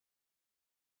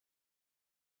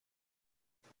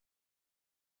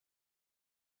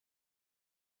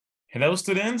Hello,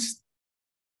 students.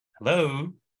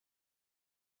 Hello.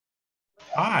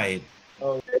 Hi.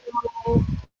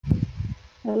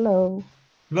 Hello.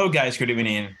 Hello, guys. Good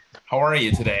evening. How are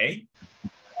you today?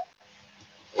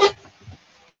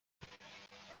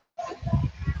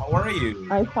 How are you?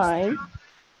 I'm fine.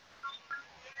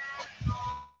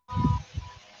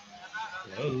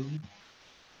 Hello.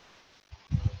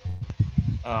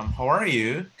 How are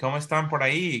you? ¿Cómo están por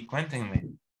ahí?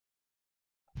 Cuéntenme.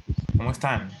 ¿Cómo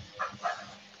están?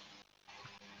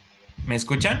 ¿Me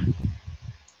escuchan?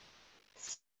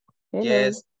 Hello.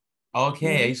 Yes.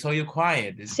 Okay, I Yes. saw you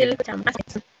quiet. Sí, lo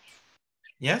escuchamos.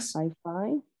 Yes? I'm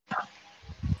fine.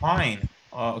 Fine.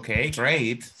 Okay,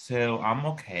 great. So I'm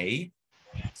okay.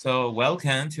 So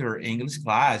welcome to our English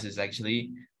class. It's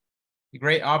actually a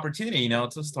great opportunity, you know,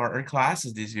 to start our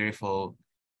classes this beautiful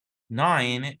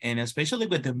 9, and especially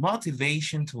with the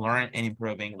motivation to learn and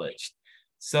improve English.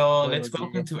 So let's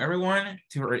Buenos welcome días. to everyone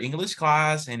to our English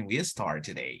class, and we start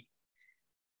today.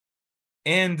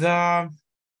 And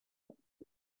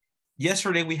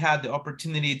yesterday we had the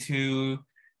opportunity to,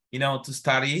 you know, to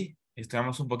study.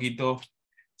 Estudiamos un poquito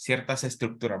ciertas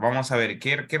estructuras. Vamos a ver,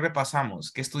 ¿qué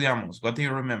repasamos? ¿Qué estudiamos? What do you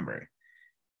remember?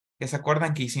 ¿Qué se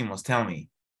acuerdan que hicimos? Tell me.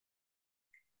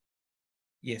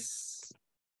 Yes.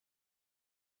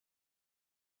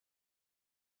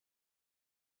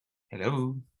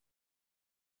 Hello.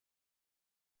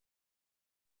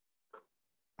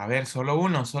 A ver, solo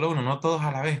uno, no todos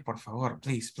a la vez, por favor,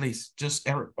 please, please, just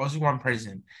one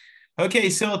person. Okay,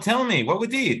 so tell me, what we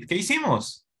did, ¿qué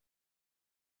hicimos?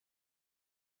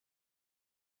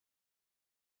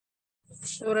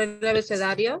 Sobre el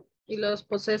abecedario y los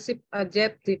possessive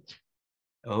adjectives.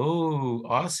 Oh,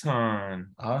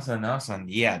 awesome, awesome,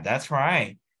 yeah, that's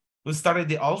right. We started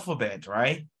the alphabet,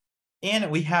 right? And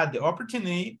we had the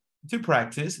opportunity to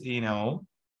practice, you know,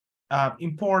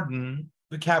 important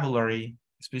vocabulary,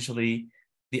 especially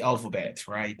the alphabet,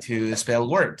 right, to spell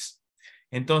words.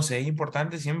 Entonces, es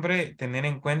importante siempre tener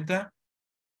en cuenta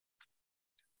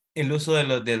el uso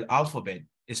del alphabet,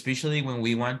 especially when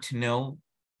we want to know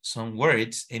some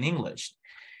words in English.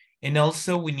 And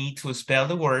also we need to spell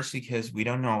the words because we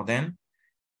don't know them.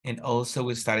 And also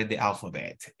we studied the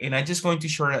alphabet. And I'm just going to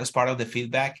share as part of the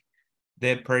feedback,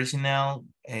 the personal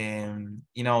and,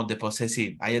 you know, the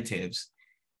possessive adjectives.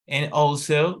 And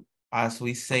also, as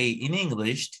we say in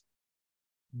English,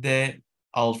 the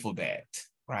alphabet,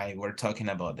 right? We're talking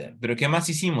about that. Pero ¿qué más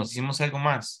hicimos? Hicimos algo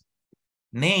más.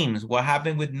 Names, what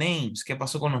happened with names? ¿Qué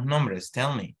pasó con los nombres?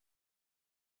 Tell me.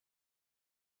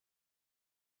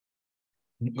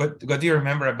 What do you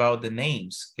remember about the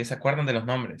names? ¿Qué se acuerdan de los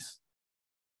nombres?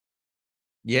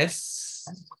 Yes.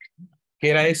 ¿Qué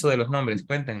era eso de los nombres?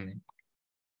 Cuéntenme.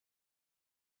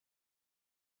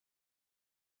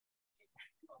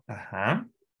 Ajá.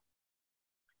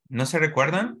 ¿No se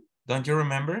recuerdan? Don't you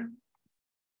remember?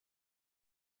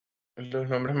 Los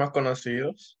nombres más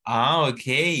conocidos. Ah,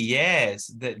 okay, yes.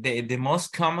 The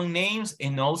most common names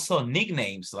and also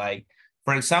nicknames. Like,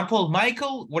 for example,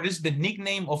 Michael, what is the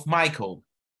nickname of Michael?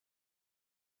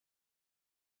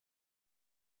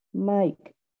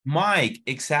 Mike. Mike,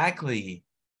 exactly.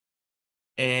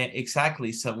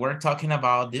 Exactly. So we're talking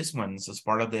about this ones as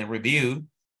part of the review.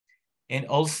 And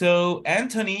also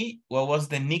Anthony, what was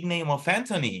the nickname of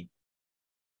Anthony?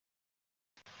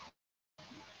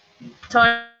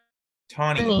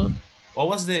 Tony. What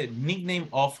was the nickname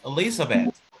of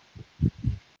Elizabeth?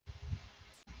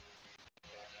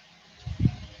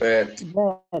 Beth.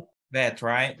 Beth,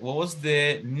 right? What was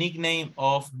the nickname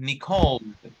of Nicole?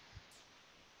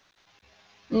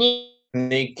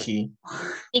 Nikki.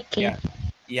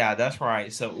 Yeah, that's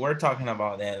right. So we're talking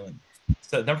about that one.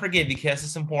 So don't forget, because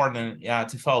it's important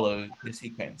to follow the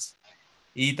sequence.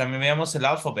 Y también veamos el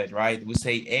alphabet, right? We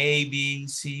say A, B,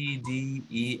 C, D,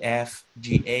 E, F,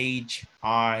 G, H,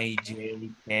 I, J,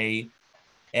 K,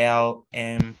 L,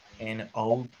 M, N,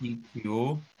 O, P,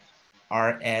 Q,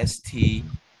 R, S, T,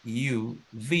 U,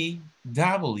 V,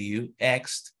 W,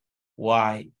 X,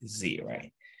 Y, Z,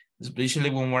 right? Especially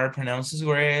when we're pronouncing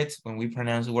words, when we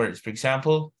pronounce words. For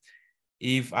example,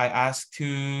 if I ask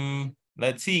to,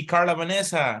 let's see, Carla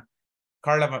Vanessa,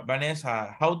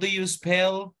 how do you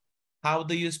spell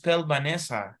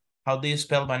Vanessa? How do you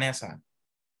spell Vanessa?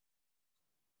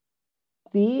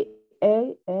 V-A-N-S-S-A.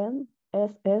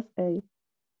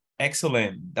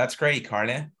 Excellent. That's great,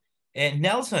 Carla. And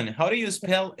Nelson, how do you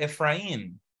spell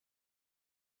Efrain?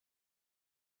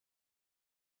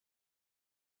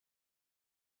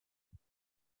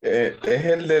 Es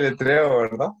el deletreo,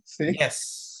 ¿verdad? Sí.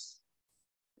 Yes.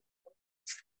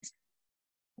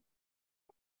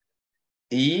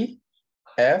 E,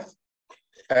 F,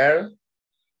 R,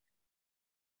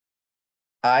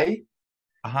 I,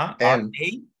 Ajá. N. RA.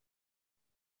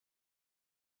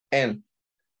 N.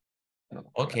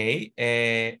 Ok.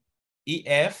 EF,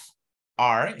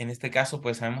 R. En este caso,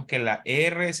 pues sabemos que la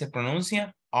R se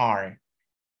pronuncia R.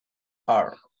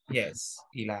 R. Yes.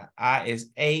 Y la A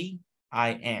es A, I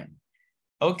am.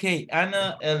 Okay,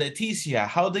 Ana Leticia,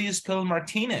 how do you spell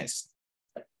Martinez?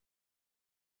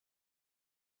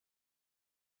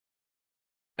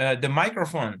 The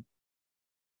microphone.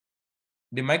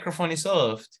 The microphone is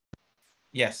off.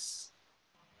 Yes.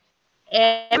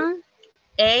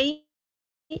 M-A-R-T-A-N-E-M-E-C.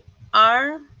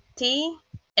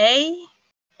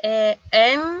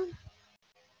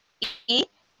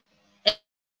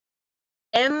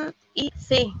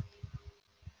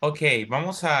 Ok,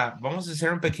 vamos a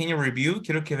hacer un pequeño review.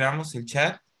 Quiero que veamos el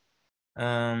chat.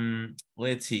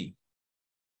 Let's see.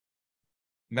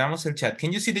 Veamos el chat.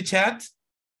 Can you see the chat?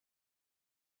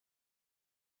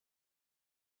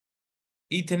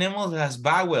 Y tenemos las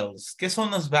vowels. ¿Qué son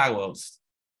las vowels?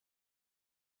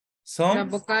 Son Las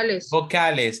vocales.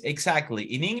 vocales, exactly.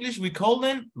 In English, we call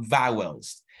them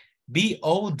vowels.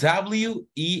 V-O-W-E-L-S,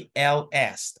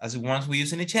 as the ones we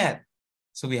use in the chat.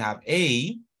 So we have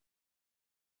A,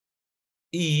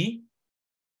 E,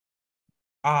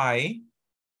 I,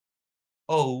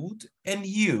 O, and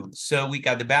U. So we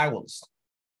got the vowels.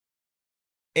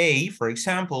 A, for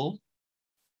example,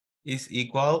 is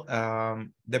equal,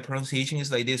 the pronunciation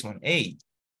is like this one, A.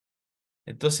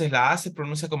 Entonces la A se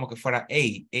pronuncia como que fuera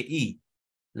A, E-I.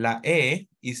 La E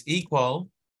is equal,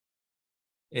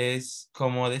 es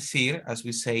como decir, as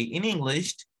we say in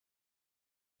English,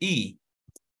 E.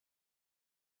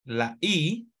 La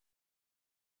I,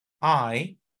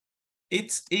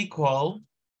 it's equal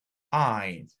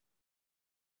I.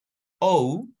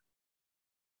 O,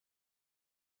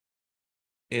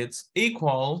 it's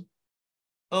equal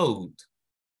owed.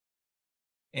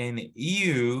 And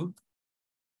U,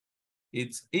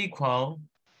 it's equal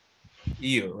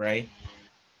you, right?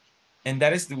 And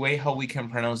that is the way how we can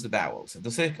pronounce the vowels.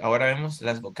 Entonces, ahora vemos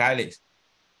las vocales.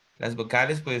 Las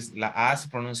vocales, pues, la A se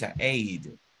pronuncia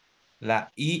aid.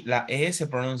 La E se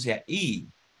pronuncia I.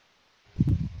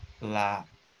 La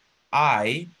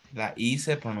I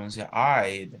se pronuncia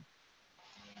I'd.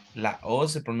 La O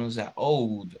se pronuncia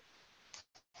owed.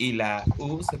 Y la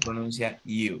U se pronuncia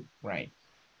you, right?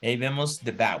 Ahí vemos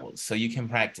the vowels, so you can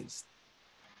practice.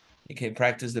 You can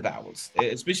practice the vowels,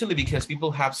 especially because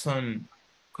people have some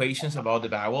questions about the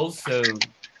vowels, so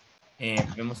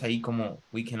vemos ahí como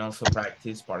we can also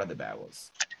practice part of the vowels.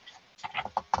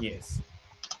 Yes.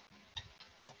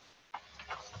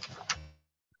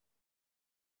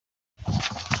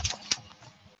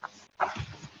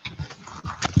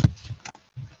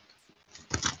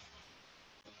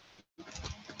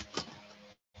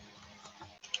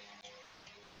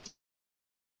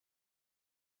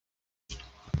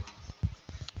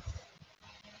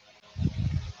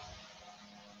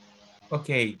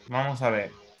 Okay, vamos a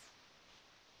ver.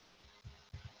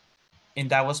 And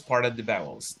that was part of the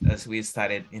vowels as we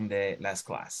studied in the last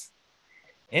class.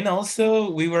 And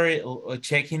also we were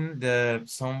checking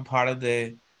some part of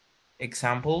the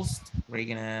examples. We're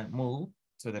gonna move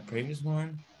to the previous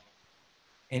one.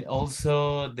 And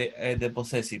also the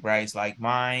possessive, right? It's like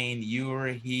mine, your,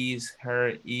 his,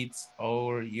 her, its,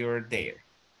 our, your, their.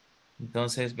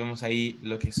 Entonces vemos ahí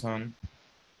lo que son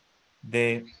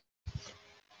the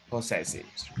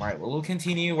possessives, right? We'll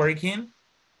continue working.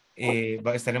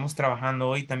 Estaremos trabajando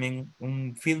hoy también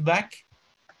un feedback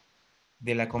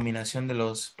de la combinación de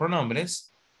los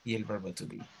pronombres y el verbo to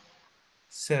be.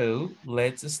 So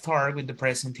let's start with the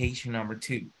presentation number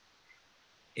 2.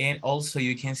 And also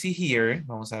you can see here,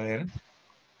 vamos a ver.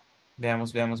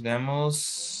 Veamos.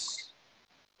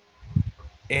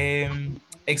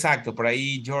 Exacto, por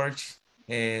ahí George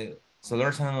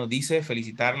Solórzano nos dice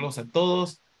felicitarlos a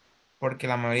todos porque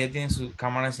la mayoría tienen su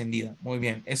cámara encendida. Muy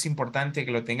bien, es importante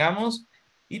que lo tengamos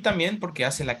y también porque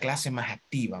hace la clase más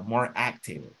activa, more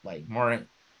active, like more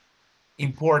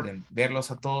important.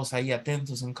 Verlos a todos ahí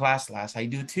atentos en class, as I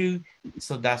do too.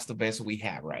 So that's the best we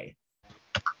have, right?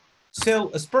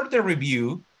 So as per the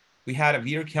review, we had a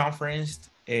video conference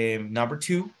number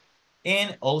 2,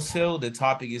 and also the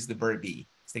topic is the verb be.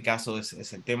 Este caso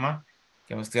es el tema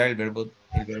que vamos a estudiar, el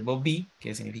verbo be,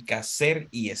 que significa ser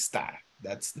y estar.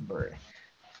 That's the verb.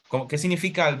 ¿Qué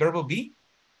significa el verbo be?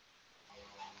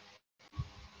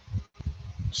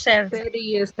 Ser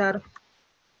y estar.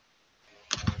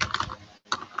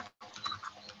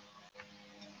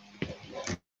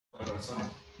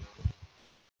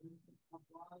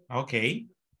 Okay.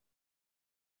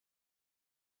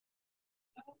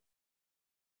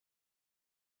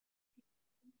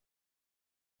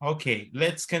 Okay,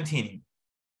 let's continue.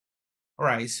 All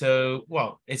right, so,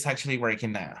 well, it's actually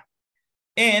working now.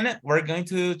 And we're going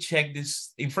to check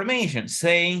this information,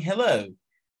 saying hello.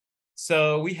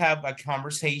 So we have a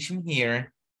conversation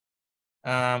here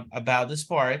about this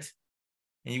part.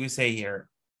 And you would say here,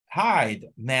 hi,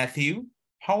 Matthew,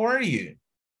 how are you?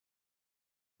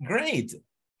 Great.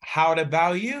 How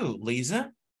about you,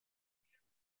 Lisa?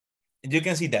 You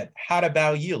can see that. How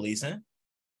about you, Lisa?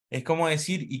 Es como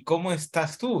decir, ¿y cómo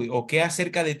estás tú? ¿O qué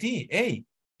acerca de ti? Hey,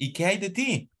 ¿y qué hay de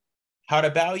ti? How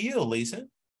about you, Lisa?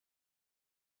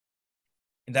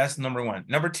 That's number one.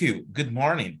 Number two, good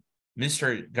morning,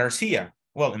 Mr. Garcia.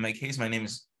 Well, in my case, my name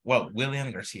is, well, William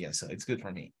Garcia, so it's good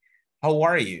for me. How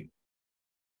are you?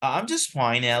 I'm just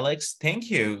fine, Alex. Thank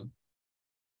you.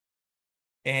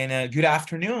 And good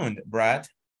afternoon, Brad.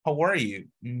 How are you?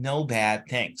 No bad,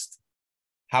 thanks.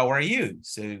 How are you?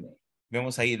 So,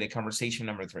 vemos ahí the conversation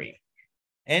number three.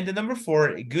 And the number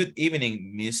four, good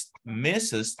evening,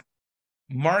 Mrs.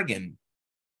 Morgan.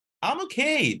 I'm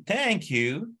okay, thank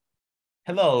you.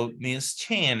 Hello, Miss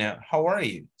Chan, how are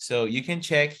you? So you can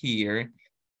check here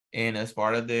and as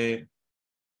part of the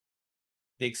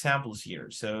examples here.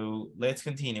 So let's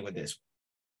continue with this.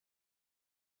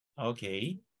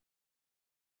 Okay.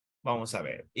 Vamos a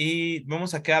ver. Y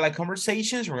vamos acá a las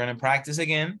conversations. We're going to practice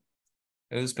again.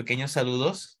 Los pequeños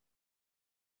saludos.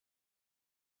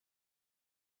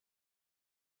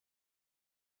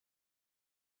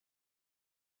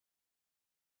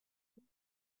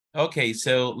 Okay,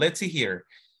 so let's see here.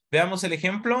 Veamos el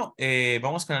ejemplo.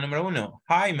 Vamos con el número uno.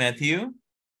 Hi, Matthew.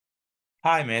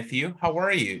 Hi, Matthew. How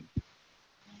are you?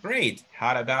 Great.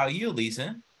 How about you,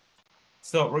 Lisa?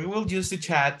 So we will use the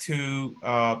chat to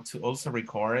also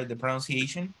record the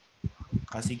pronunciation.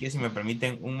 Así que si me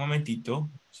permiten un momentito,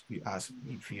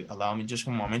 if you allow me just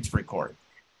a moment to record.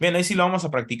 Bien, ahí sí lo vamos a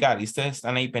practicar y ustedes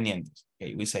están ahí pendientes.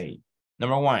 Okay, we say,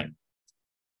 number one.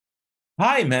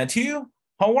 Hi, Matthew.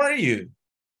 How are you?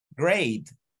 Great.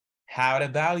 How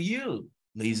about you,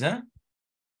 Lisa?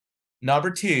 Number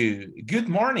two. Good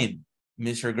morning,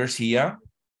 Mr. Garcia.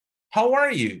 How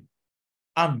are you?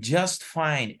 I'm just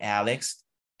fine, Alex.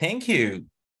 Thank you.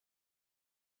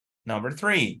 Number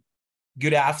three.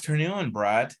 Good afternoon,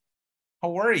 Brad.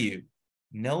 How are you?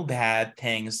 No bad,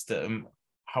 thanks.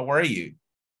 How are you?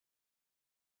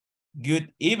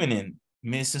 Good evening,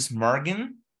 Mrs.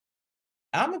 Morgan.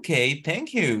 I'm okay,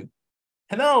 thank you.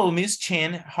 Hello, Miss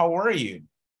Chen. How are you?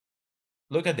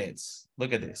 Look at this.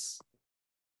 Look at this.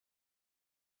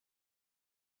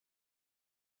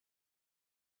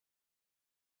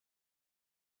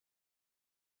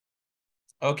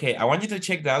 Okay, I want you to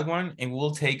check that one and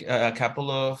we'll take a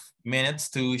couple of minutes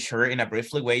to share in a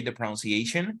briefly way the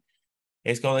pronunciation.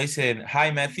 Es como dicen,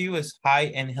 hi Matthew, es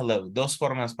hi and hello. Dos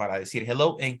formas para decir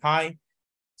hello and hi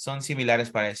son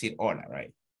similares para decir hola,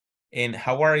 right? And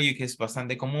how are you, que es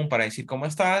bastante común para decir cómo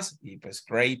estás. Y pues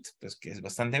great, pues que es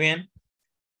bastante bien.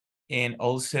 And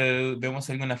also vemos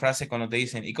alguna frase cuando te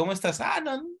dicen, ¿y cómo estás? Ah,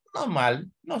 no, no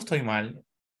mal, no estoy mal.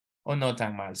 O no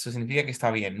tan mal. Eso significa que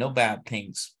está bien. No bad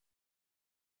things.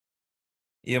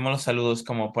 Y vemos los saludos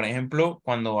como, por ejemplo,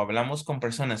 cuando hablamos con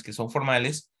personas que son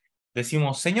formales,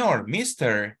 decimos señor,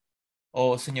 mister,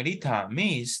 o señorita,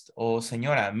 miss, o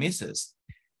señora, Mrs.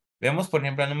 Vemos, por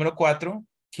ejemplo, el número 4,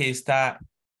 que está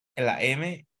en la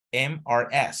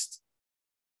MRS.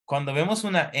 Cuando vemos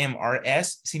una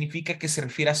MRS, significa que se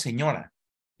refiere a señora.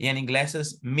 Y en inglés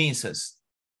es Mrs.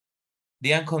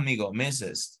 Digan conmigo,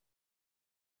 Mrs.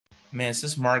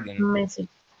 Mrs. Morgan.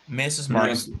 Mrs.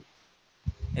 Morgan.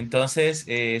 Entonces,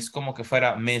 es como que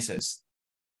fuera Mrs.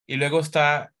 Y luego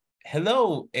está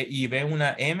hello, y ve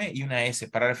una M y una S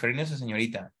para referirnos a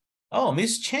señorita. Oh,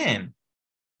 Miss Chen.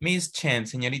 Miss Chen,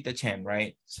 señorita Chen,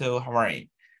 right? So, how are you?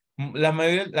 La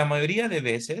mayoría de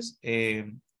veces,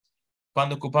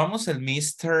 cuando ocupamos el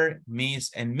Mr.,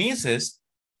 Miss, and Mrs.,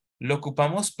 lo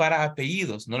ocupamos para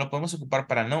apellidos, no lo podemos ocupar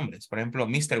para nombres. Por ejemplo,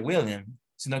 Mr. William,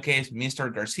 sino que es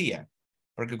Mr. García,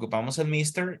 porque ocupamos el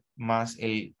Mr. más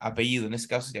el apellido, en este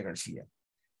caso sería García.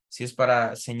 Si es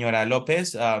para señora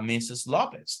López, Mrs.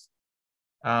 López.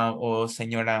 O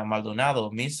señora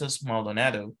Maldonado, Mrs.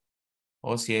 Maldonado.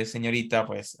 O si es señorita,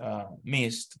 pues,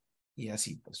 Miss. Y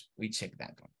así, pues, we check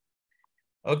that one.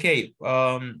 Okay,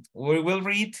 we will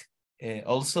read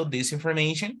also this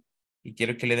information. Y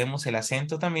quiero que le demos el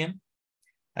acento también.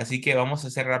 Así que vamos a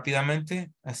hacer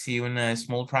rápidamente, así una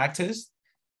small practice.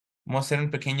 Vamos a hacer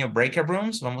un pequeño breakout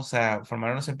rooms. Vamos a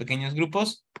formarnos en pequeños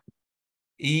grupos.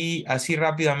 Y así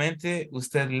rápidamente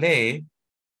usted lee.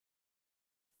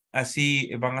 Así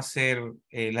van a hacer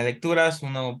las lecturas.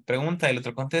 Uno pregunta, el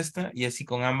otro contesta. Y así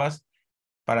con ambas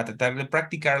para tratar de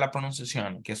practicar la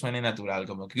pronunciación. Que suene natural.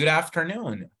 Como, good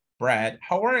afternoon, Brad.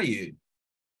 How are you?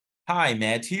 Hi,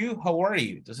 Matthew. How are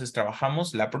you? Entonces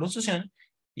trabajamos la pronunciación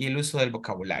y el uso del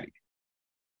vocabulario.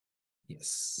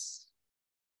 Yes.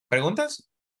 ¿Preguntas?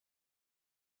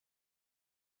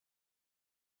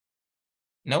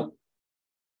 No?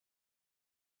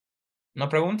 ¿No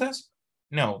preguntas?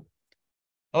 No.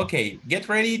 Okay, get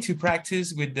ready to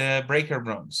practice with the breaker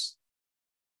bronze.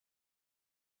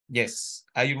 Yes.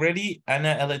 Are you ready,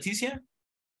 Ana and Leticia?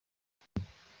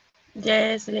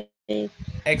 Yes,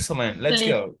 Excellent. Let's Please.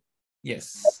 go.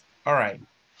 Yes. All right.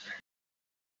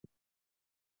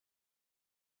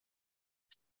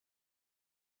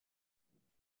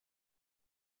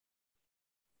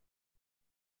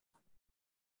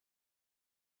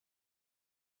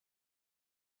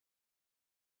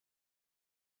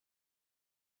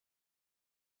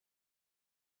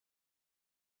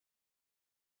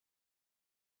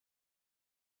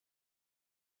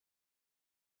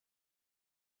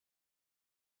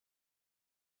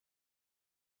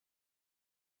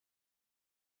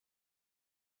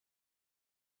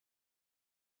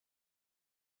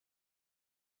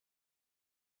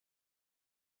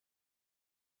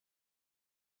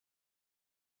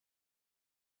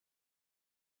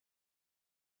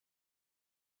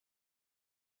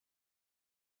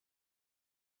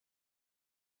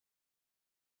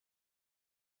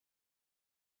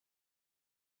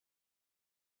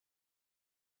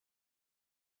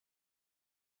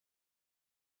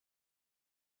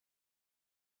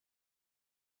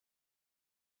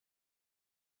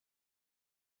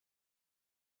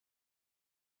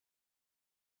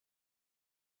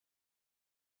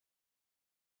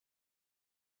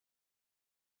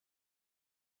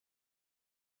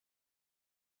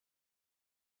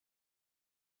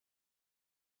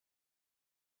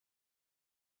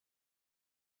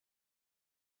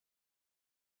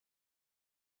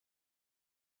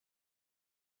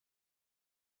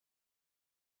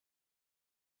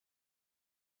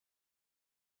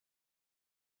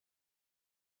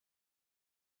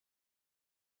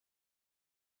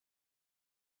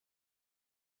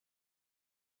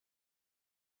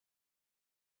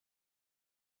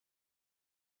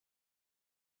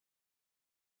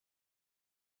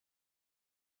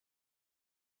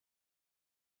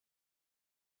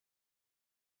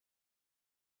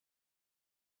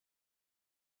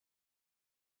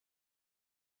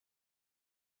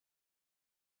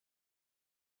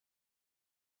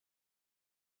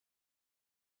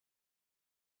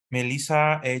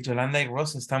 Melissa, Yolanda y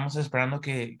Rosa, estamos esperando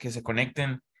que se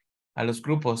conecten a los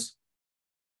grupos.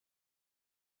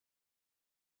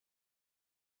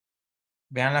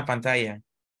 Vean la pantalla.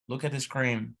 Look at the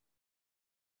screen.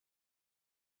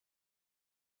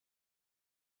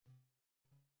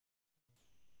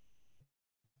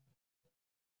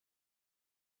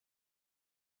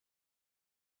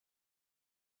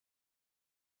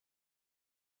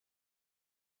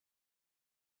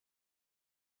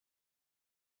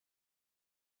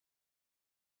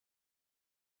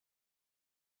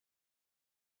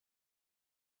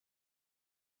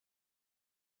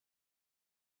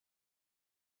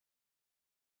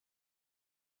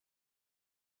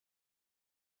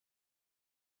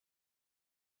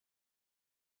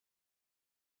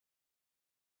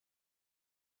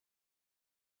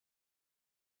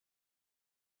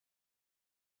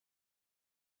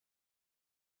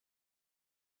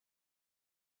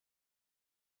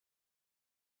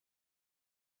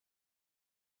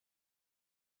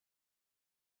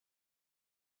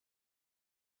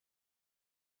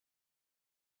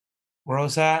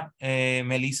 Rosa,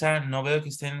 Melissa, no veo que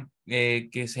estén,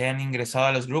 que se hayan ingresado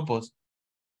a los grupos.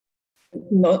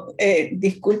 No,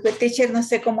 disculpe, teacher, no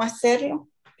sé cómo hacerlo.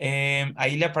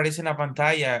 Ahí le aparece en la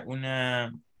pantalla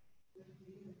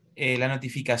la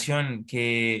notificación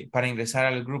para ingresar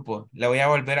al grupo. La voy a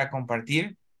volver a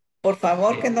compartir. Por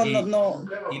favor, que no.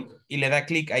 Y le da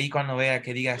clic ahí cuando vea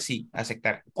que diga sí,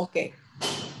 aceptar. Ok.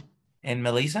 ¿En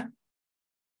Melissa?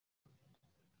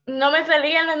 No me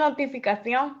salía la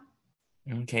notificación.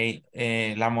 Ok,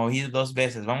 la moví 2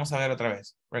 veces. Vamos a ver otra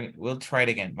vez. We'll try it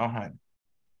again. Vamos a ver.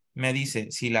 Me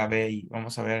dice si la ve ahí.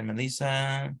 Vamos a ver,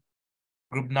 Melissa.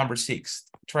 Group number 6.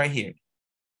 Try here.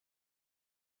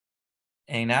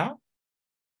 And now?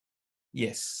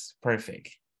 Yes,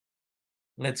 perfect.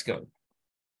 Let's go.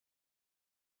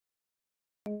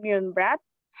 Brad,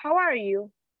 how are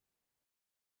you?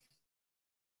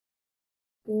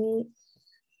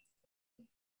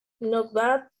 Not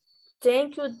bad.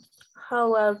 Thank you.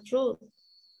 How are you?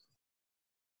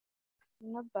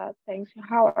 Not bad, thanks.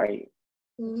 How are you?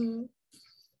 Mm-hmm.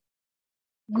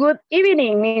 Good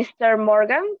evening, Mr.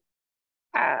 Morgan.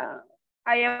 I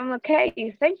am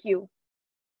okay, thank you.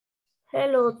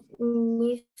 Hello,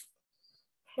 Miss.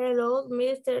 Hello,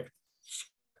 Mr.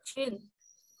 Chin.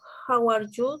 How are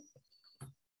you?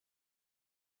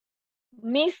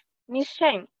 Miss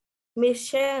Shane, Miss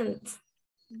Chen.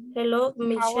 Hello,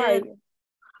 Miss how are Chen. you?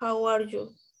 How are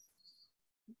you?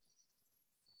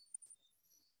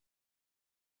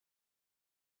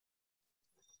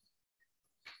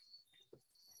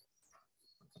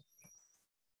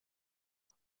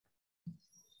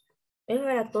 Eso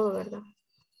era todo, ¿verdad?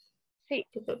 Sí,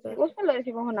 Yo creo que- gusto lo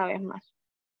decimos una vez más.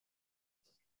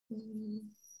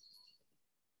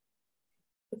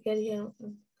 ¿Qué dijeron?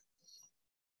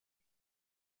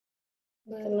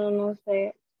 No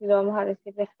sé si lo vamos a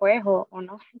decir después o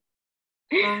no.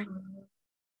 Ah.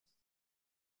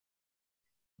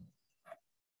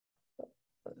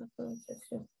 La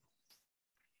pronunciación.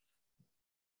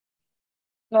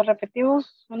 ¿Lo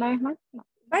repetimos una vez más? No.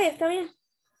 Vaya, está bien.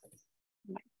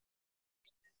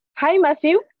 Hi,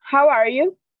 Matthew. How are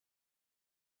you?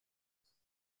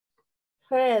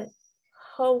 Fred,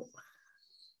 how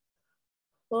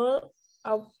about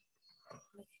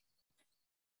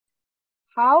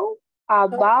How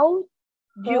about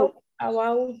you?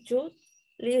 you,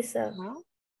 Lisa? ¿No?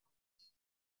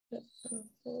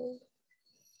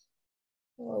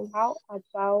 Wow. How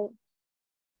about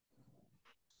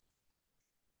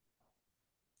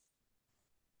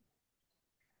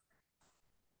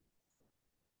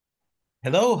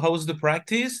Hello, how's the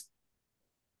practice?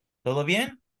 ¿Todo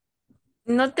bien?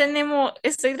 No tenemos,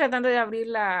 estoy tratando de abrir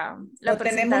la No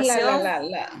tenemos presentación.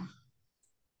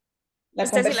 la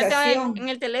Usted sí la tengo conversación. en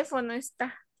el teléfono,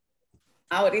 está.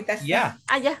 Ahorita está. Yeah.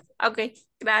 Ah, ya, ok,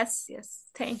 gracias,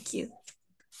 thank you.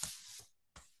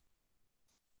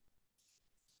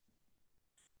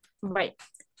 Bye.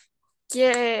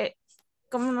 ¿Quiere,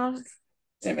 cómo nos?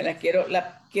 Me la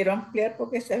quiero ampliar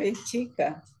porque se ve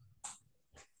chica.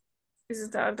 Eso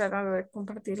estaba tratando de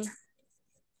compartirla.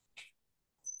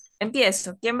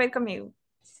 Empiezo, ¿quién va a ir conmigo?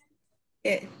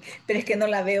 Pero es que no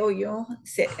la veo yo.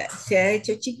 Se ha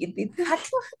hecho chiquitita.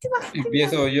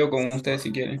 Empiezo yo con usted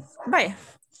si quieren. Vaya,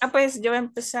 pues yo voy a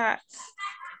empezar.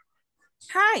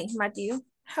 Hi, Matthew,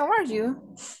 how are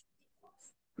you?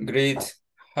 Great.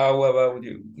 How about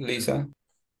you, Lisa?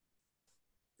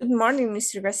 Good morning,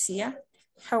 Mr. Garcia.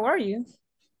 How are you?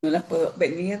 No la puedo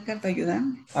venir, Edgar, para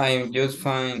ayudarme. I'm just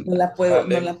fine. No la puedo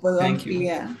Thank you.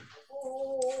 ampliar.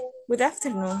 Good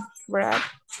afternoon, Brad.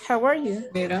 How are you?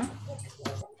 Mira,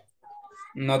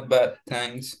 Not bad,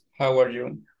 thanks. How are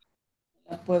you?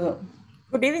 la puedo.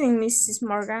 Good evening, Mrs.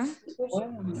 Morgan.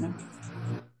 Bueno,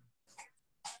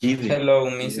 Hello,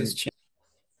 Mrs. Chen.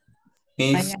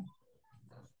 Miss,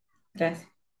 gracias.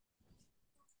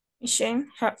 Shane,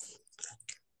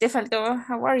 te faltó,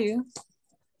 how are you?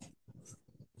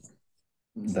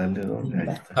 Dale donde ahí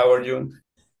está. how are you?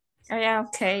 Oh, yeah,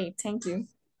 okay, thank you.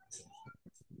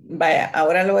 Vaya,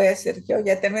 ahora lo voy a hacer yo.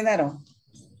 ¿Ya terminaron?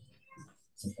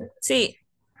 Sí,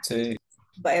 Sí.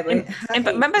 Vaya, va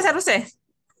a empezar usted.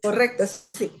 Correcto,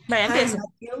 sí. Vaya, Hi, empieza.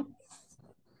 Matthew.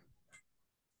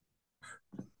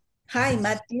 Hi,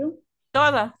 Matthew.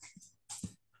 Todo.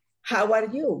 How are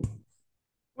you?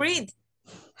 Read.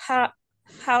 How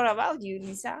about you,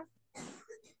 Lisa?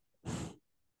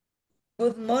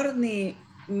 Good morning,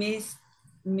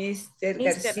 Mr.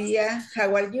 Garcia.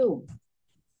 How are you?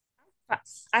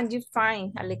 And you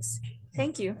fine, Alex.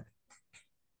 Thank you.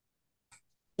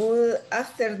 Good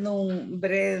afternoon,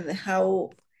 Brad.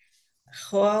 How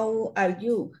are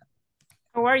you?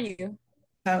 How are you?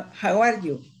 How are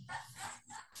you?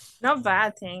 Not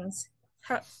bad, thanks.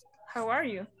 How are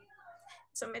you?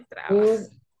 Eso me traba.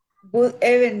 Good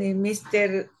evening,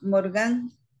 Mr.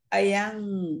 Morgan. I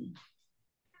am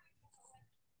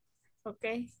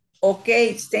Okay.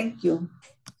 okay, thank you.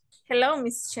 Hello,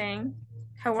 Miss Chang.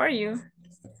 How are you?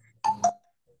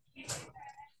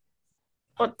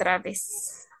 Otra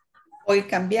vez. Hoy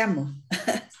cambiamos.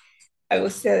 Haga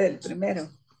usted el primero.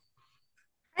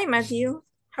 Hi, Matthew.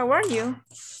 How are you?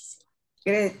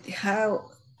 Great. How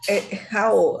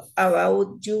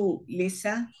about you,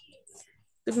 Lisa?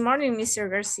 Good morning, Mr.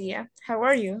 Garcia. How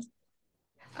are you?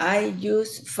 I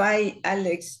just fine,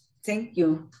 Alex. Thank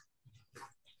you.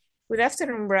 Good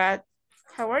afternoon, Brad.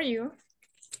 How are you?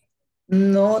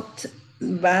 Not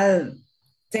bad.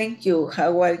 Thank you.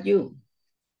 How are you?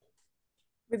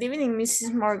 Good evening,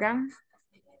 Mrs. Morgan.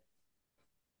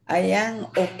 I am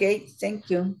okay. Thank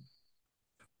you.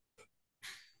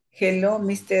 Hello,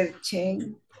 Mr.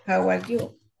 Chen. How are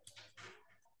you?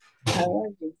 How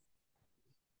are you?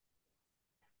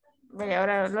 Vaya,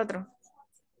 ahora el otro.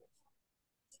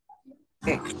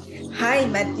 Okay. Hi,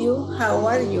 Matthew. How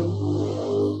are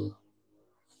you?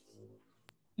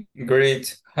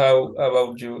 Great. How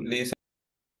about you, Lisa?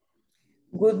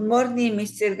 Good morning,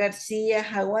 Mr. Garcia.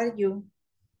 How are you?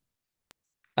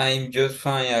 I'm just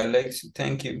fine, Alex.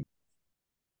 Thank you.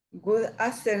 Good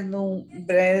afternoon,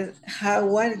 Brad.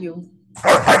 How are you?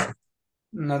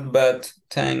 Not bad,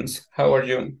 thanks. How are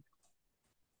you?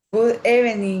 Good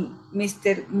evening,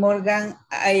 Mr. Morgan.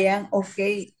 I am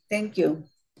okay. Thank you.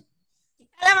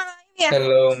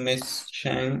 Hello, Miss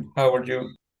Chang. How are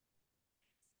you?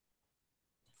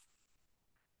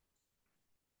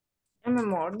 Me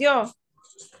mordió.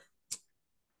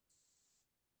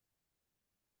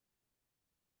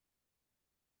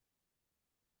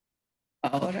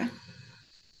 Ahora.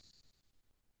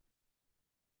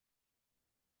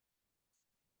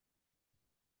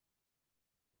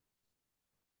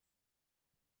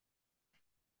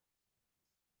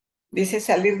 Dice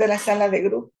salir de la sala de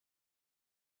grupo.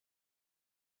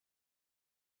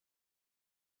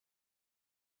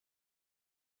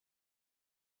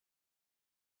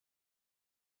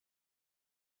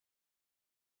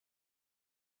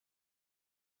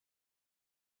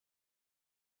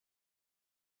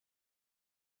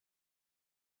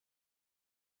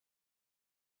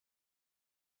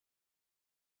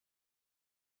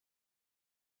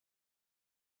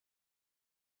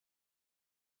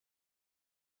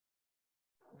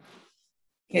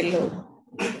 Hello.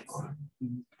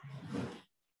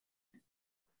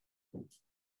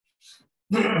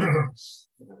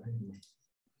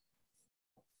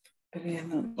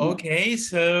 Okay,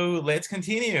 so let's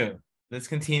continue. Let's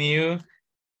continue.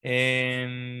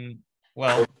 And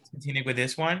well, let's continue with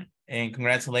this one. And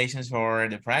congratulations for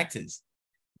the practice.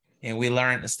 And we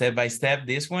learned step by step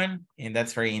this one, and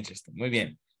that's very interesting. Muy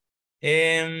bien.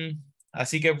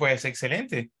 Así que pues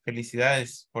excelente.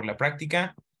 Felicidades por la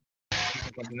práctica. We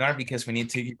can continuar because we need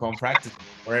to keep on practicing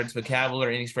words,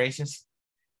 vocabulary, and expressions.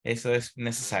 Eso es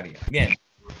necesario. Bien.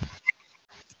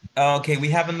 Okay, we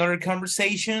have another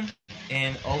conversation,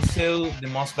 and also the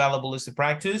most valuable is the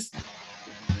practice.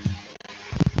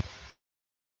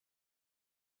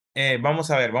 Vamos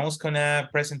a ver, vamos con la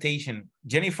presentation.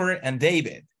 Jennifer and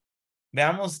David.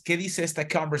 Veamos qué dice esta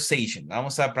conversation.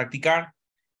 Vamos a practicar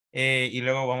y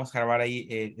luego vamos a grabar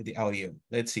ahí the audio.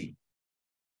 Let's see.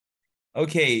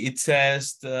 Okay, it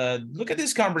says, look at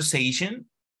this conversation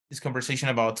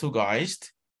about two guys,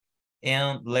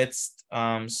 and let's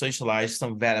socialize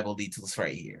some valuable details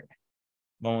right here.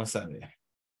 Vamos a ver.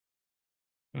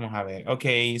 Vamos a ver.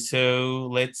 Okay, so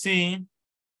let's see.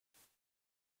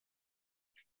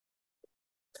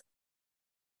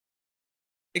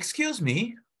 Excuse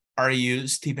me, are you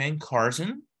Stephen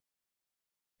Carson?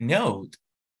 No,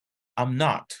 I'm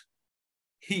not.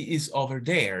 He is over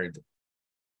there.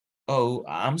 Oh,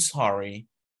 I'm sorry.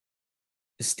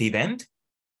 Stephen,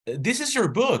 this is your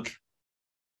book.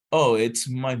 Oh, it's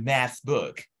my math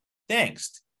book.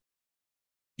 Thanks.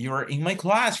 You're in my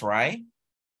class, right?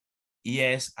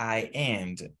 Yes, I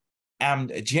am. I'm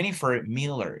Jennifer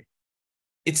Miller.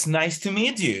 It's nice to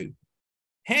meet you.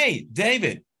 Hey,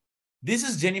 David, this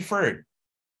is Jennifer.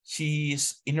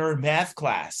 She's in her math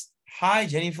class. Hi,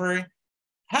 Jennifer.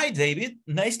 Hi, David.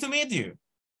 Nice to meet you.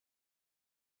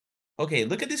 Okay,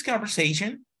 look at this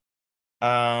conversation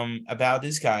about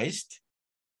these guys.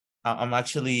 I'm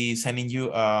actually sending you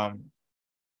well,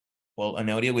 an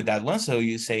audio with that one. So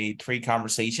you say 3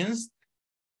 conversations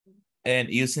and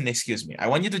using excuse me. I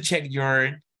want you to check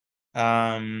your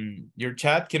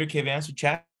chat. Quiero que vean su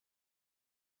chat.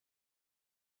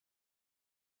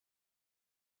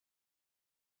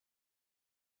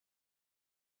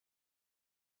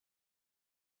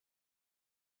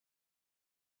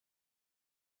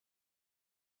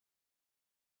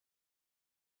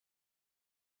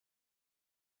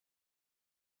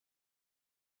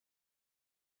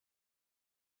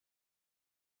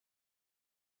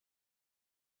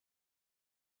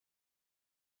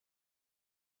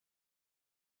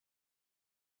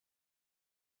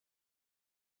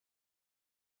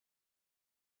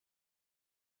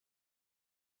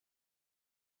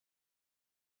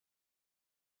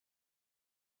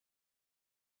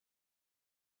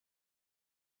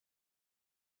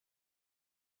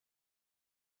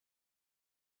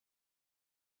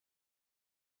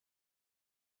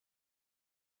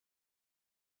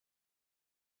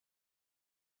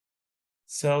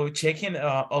 So checking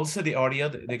also the audio,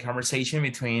 the conversation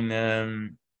between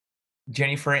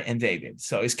Jennifer and David.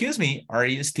 So excuse me, are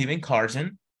you Stephen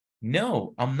Carson?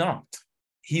 No, I'm not.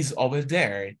 He's over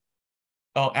there.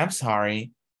 Oh, I'm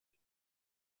sorry.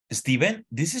 Stephen,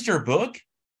 this is your book?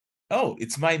 Oh,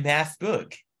 it's my math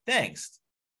book. Thanks.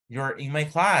 You're in my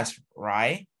class,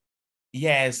 right?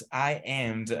 Yes, I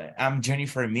am. I'm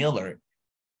Jennifer Miller.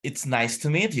 It's nice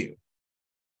to meet you.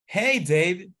 Hey,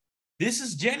 Dave, this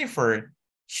is Jennifer.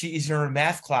 She is in her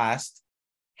math class.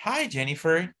 Hi,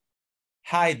 Jennifer.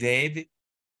 Hi, Dave.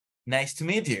 Nice to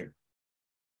meet you.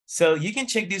 So you can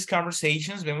check these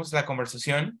conversations. Vemos la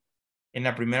conversación en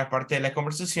la primera parte de la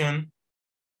conversación.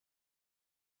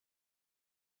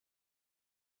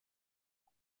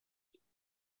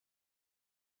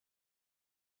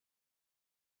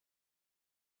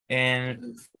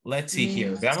 And let's see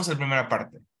here. Veamos la primera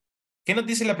parte. ¿Qué nos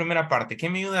dice la primera parte? ¿Qué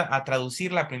me ayuda a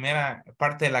traducir la primera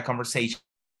parte de la conversation?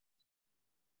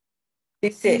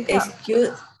 Dice,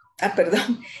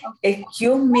 perdón.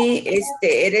 Excuse me,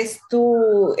 ¿eres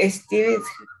tú Steve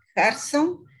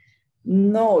Harrison?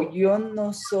 No, yo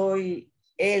no soy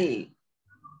él.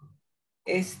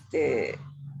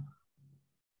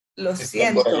 Lo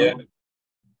siento.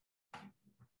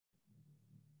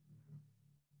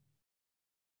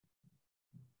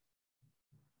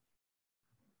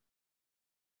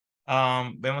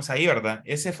 Vemos ahí, ¿verdad?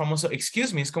 Ese famoso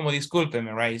excuse me es como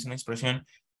discúlpeme, right? Es una expresión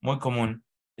muy común.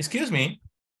 Excuse me.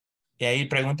 Y ahí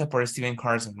pregunta por Stephen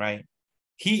Carson, right?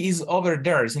 He is over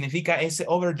there. Significa ese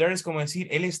over there es como decir,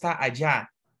 él está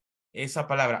allá. Esa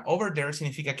palabra over there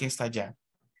significa que está allá.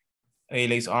 Y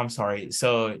le dice, oh, I'm sorry.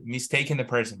 So, mistaken the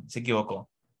person. Se equivocó.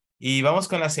 Y vamos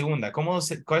con la segunda.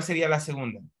 ¿Cuál sería la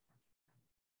segunda?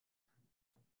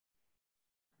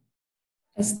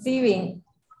 Steven,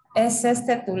 ¿es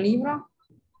este tu libro?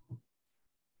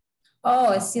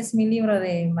 Oh, sí es mi libro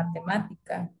de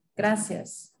matemática.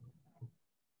 Gracias.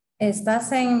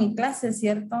 ¿Estás en mi clase,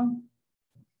 cierto?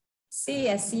 Sí,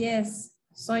 así es.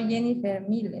 Soy Jennifer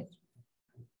Miller.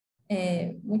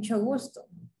 Mucho gusto.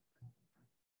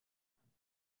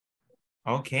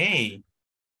 Okay.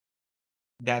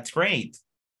 That's great.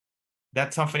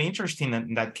 That's something interesting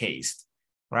in that case.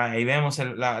 Right, ahí vemos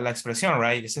la expresión,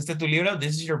 right? ¿Es este tu libro?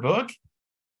 This is your book?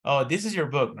 Oh, this is your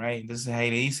book, right? Entonces ahí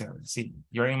le dice, sí,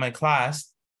 you're in my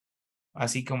class.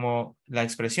 Así como la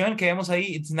expresión que vemos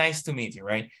ahí, it's nice to meet you,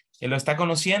 right? Él lo está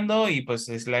conociendo y pues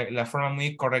es la forma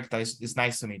muy correcta, it's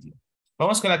nice to meet you.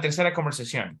 Vamos con la tercera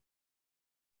conversación.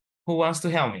 Who wants to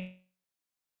help me?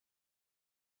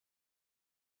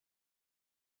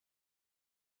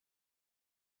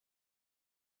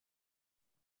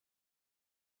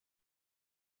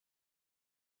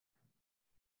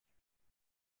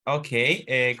 Ok,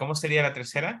 ¿cómo sería la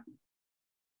tercera?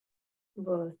 Hey,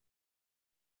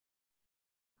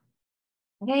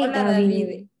 Hola,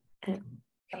 David. David.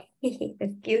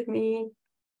 Excuse me.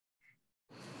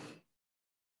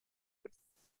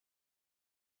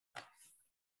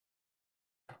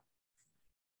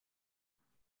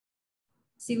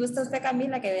 Si gusta usted,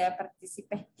 Camila, que ya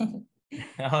participe.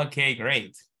 Ok,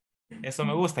 great. Eso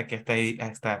me gusta que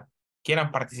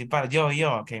quieran participar. Yo,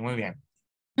 ok, muy bien.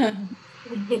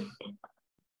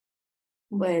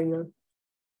 Bueno.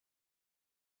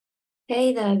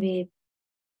 Hey, David.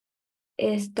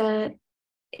 Esta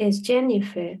es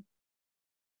Jennifer.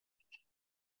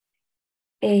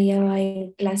 Ella va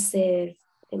en clase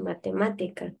de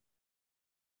matemática.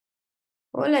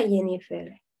 Hola,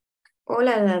 Jennifer.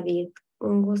 Hola, David.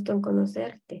 Un gusto en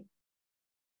conocerte.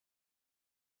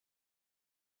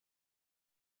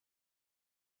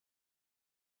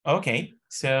 Okay,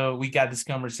 so we got this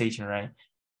conversation, right?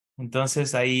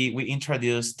 Entonces ahí we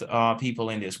introduced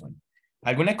people in this one.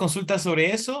 ¿Alguna consulta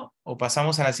sobre eso o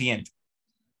pasamos a la siguiente?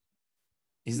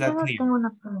 Is that Yo clear? tengo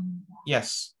una pregunta.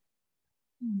 Yes.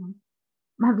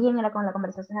 Más bien era con la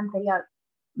conversación anterior.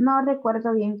 No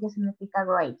recuerdo bien qué significa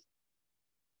great.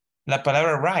 La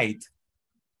palabra right.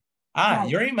 Ah,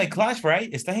 Right. you're in my class,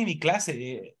 right? Estás en mi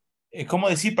clase. ¿Cómo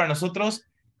decir para nosotros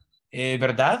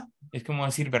verdad? Es como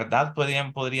decir verdad,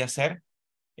 podría ser.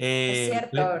 Es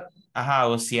cierto. Ajá,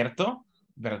 o cierto,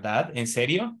 ¿verdad? ¿En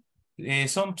serio?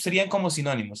 Serían como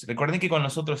sinónimos. Recuerden que cuando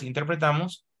nosotros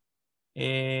interpretamos,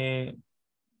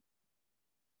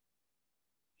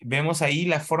 vemos ahí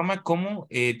la forma como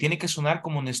tiene que sonar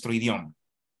como nuestro idioma.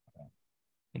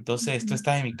 Entonces, tú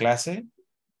estás en mi clase,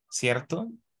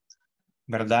 ¿cierto?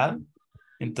 ¿Verdad?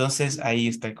 Entonces, ahí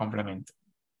está el complemento.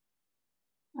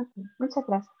 Okay. Muchas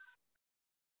gracias.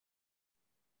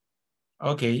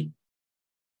 Ok.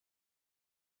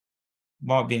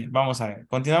 Bien, vamos a ver.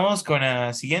 Continuamos con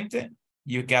la siguiente.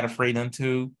 You got freedom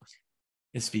to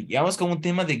speak. Y vamos con un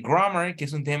tema de grammar, que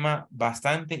es un tema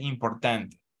bastante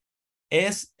importante.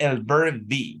 Es el verb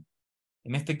be.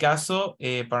 En este caso,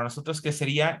 para nosotros, ¿qué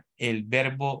sería el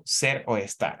verbo ser o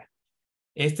estar?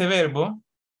 Este verbo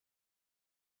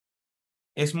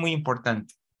es muy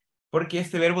importante porque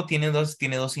este verbo tiene dos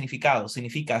significados.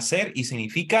 Significa ser y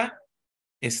significa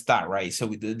estar, right? So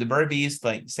the verb is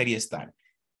like ser y estar.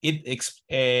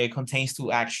 It contains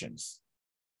two actions.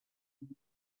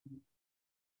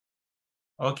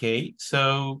 Okay,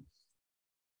 so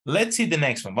let's see the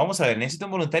next one. Vamos a ver, necesito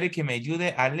un voluntario que me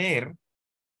ayude a leer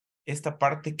esta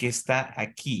parte que está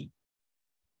aquí.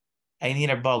 I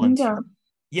need a volunteer.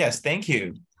 Yes, thank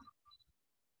you.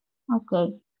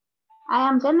 Okay. I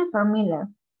am Jennifer Miller.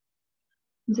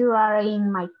 You are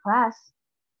in my class.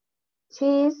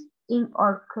 She is in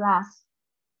our class.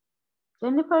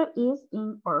 Jennifer is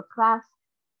in our class.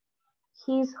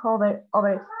 He's over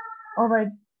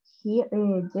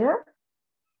here, there.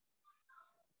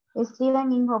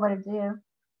 Steven is over there.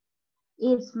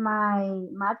 It's my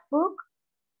math book,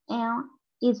 and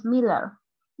it's Miller.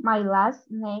 My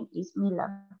last name is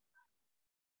Miller.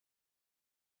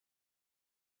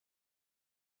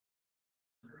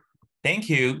 Thank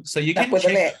you. So you La can puedo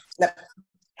check. leer.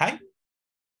 Hi?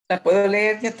 La puedo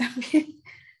leer yo también.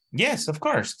 Yes, of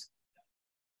course.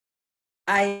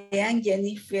 I am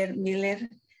Jennifer Miller.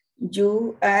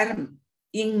 You are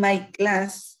in my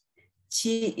class.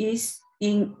 She is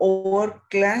in our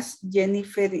class.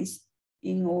 Jennifer is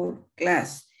in our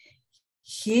class.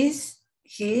 He's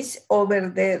over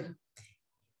there.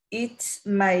 It's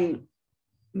my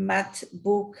math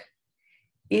book.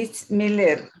 It's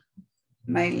Miller.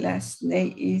 My last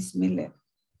name is Miller.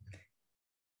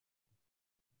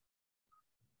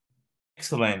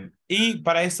 Excellent. Y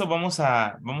para eso vamos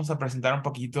a presentar un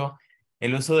poquito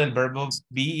el uso del verbo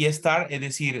be y estar, es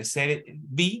decir,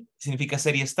 be significa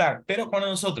ser y estar, pero cuando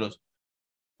nosotros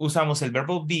usamos el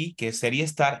verbo be, que es ser y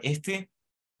estar,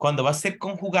 cuando va a ser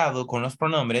conjugado con los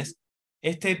pronombres,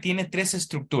 tiene tres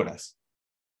estructuras.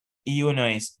 Y uno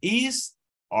es is,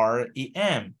 are y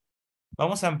am.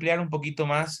 Vamos a ampliar un poquito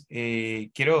más.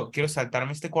 Quiero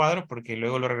saltarme este cuadro porque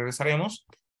luego lo regresaremos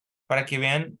para que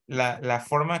vean la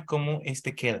forma como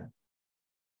queda.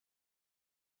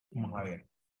 Vamos a ver.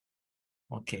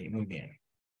 Ok, muy bien.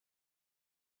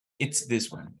 It's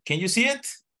this one. Can you see it?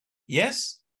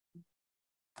 Yes?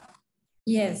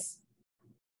 Yes.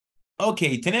 Ok,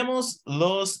 tenemos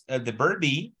the verb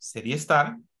be, sería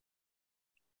estar.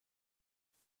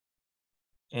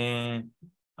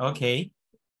 Ok.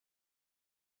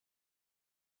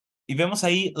 Y vemos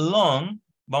ahí long.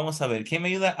 Vamos a ver, ¿quién me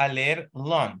ayuda a leer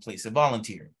long, please? A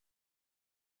volunteer.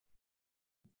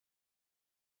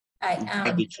 I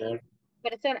am.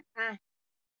 Persona. Ah.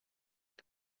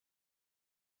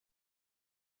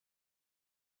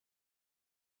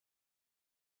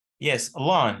 Yes,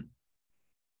 long.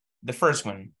 The first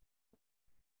one.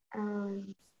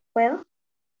 Well,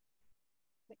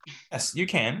 Yes, you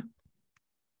can.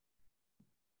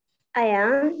 I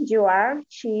am, you are,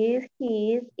 she is,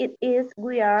 he is, it is,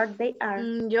 we are, they are.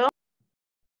 Yo.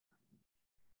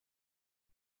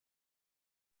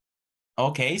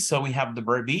 Okay, so we have the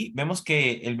verb be. Vemos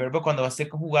que el verbo cuando va a ser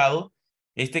conjugado,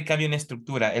 cambia una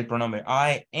estructura, el pronombre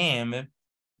I am,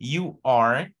 you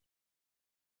are,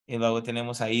 y luego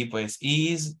tenemos ahí pues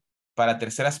is para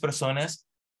terceras personas,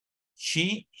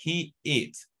 she, he,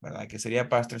 it, ¿verdad? Que sería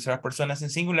para terceras personas en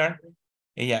singular,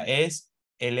 ella es,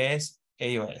 él es,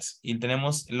 ello es. Y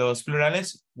tenemos los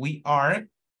plurales, we are,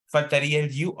 faltaría el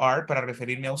you are para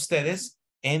referirme a ustedes,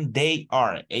 and they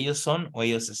are, ellos son o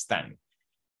ellos están.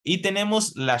 Y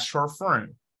tenemos la short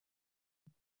form.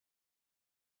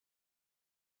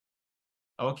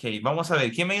 Ok, vamos a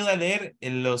ver. ¿Quién me ayuda a leer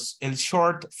el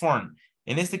short form?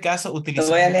 En este caso,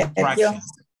 utilizamos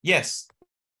contractions. Yes.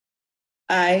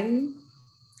 I'm,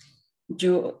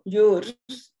 your,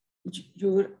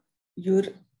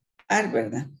 are,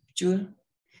 ¿verdad? Your,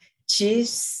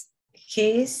 she's,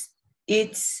 his,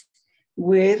 it's,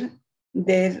 we're,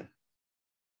 there,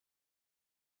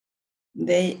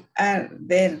 they are,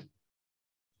 there.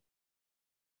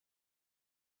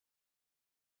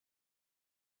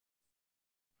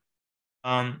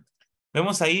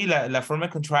 Vemos ahí la forma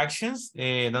de contractions,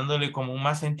 dándole como un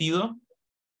más sentido.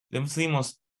 Le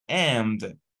decimos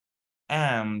and,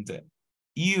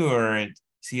 you're.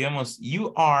 Si vemos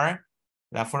you are,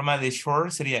 la forma de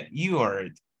short sería you're.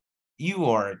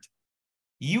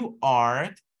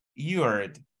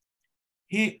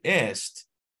 He is,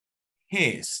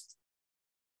 his.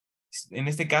 En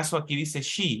este caso aquí dice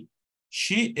she.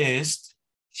 She is,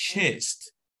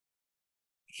 his.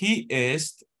 He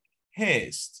is,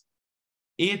 his.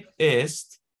 It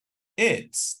is,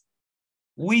 its.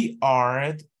 We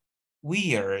are,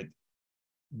 weird.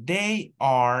 They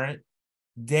are,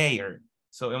 their.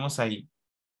 So vemos ahí.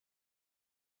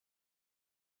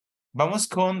 Vamos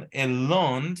con el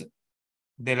long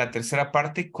de la tercera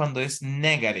parte cuando es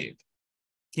negative.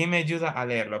 ¿Quién me ayuda a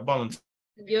leerlo?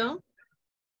 Yo.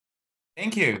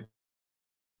 Thank you.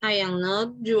 I am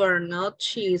not, you are not,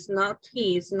 she is not,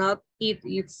 he is not, it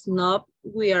is not,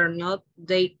 we are not,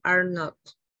 they are not.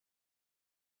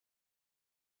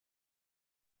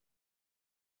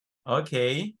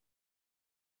 Okay.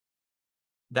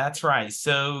 That's right.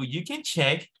 So you can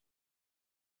check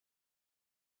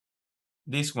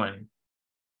this one.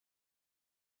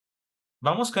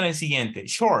 Vamos con el siguiente.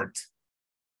 Short.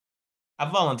 A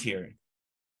volunteer.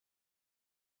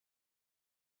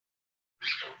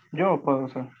 Yo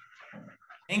puedo ser.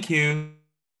 Thank you.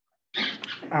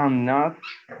 I'm not,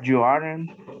 you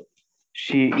aren't,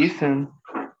 she isn't,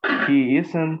 he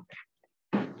isn't,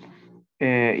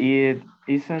 it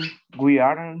isn't, we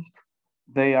aren't,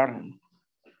 they aren't.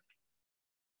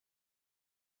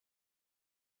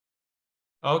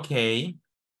 Okay.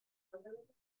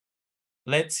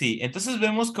 Let's see. Entonces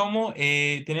vemos cómo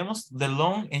tenemos the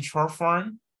long and short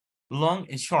form. Long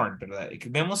and short, ¿verdad?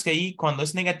 Vemos que ahí cuando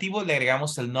es negativo le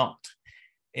agregamos el not.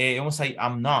 Vemos ahí,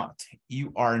 I'm not,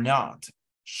 you are not,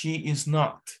 she is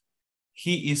not,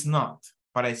 he is not.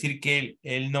 Para decir que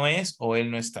él no es o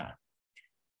él no está.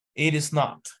 It is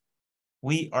not,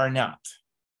 we are not.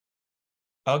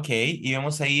 Ok, y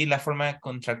vemos ahí la forma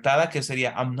contractada que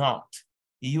sería I'm not,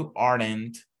 you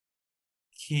aren't,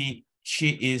 she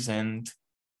isn't,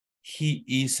 he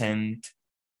isn't,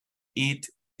 it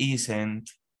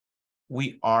isn't,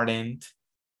 we aren't,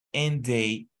 and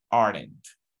they aren't.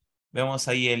 Vemos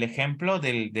ahí el ejemplo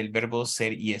del verbo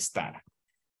ser y estar.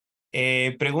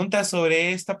 ¿Preguntas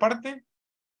sobre esta parte?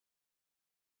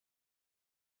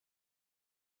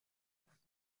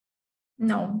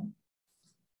 No.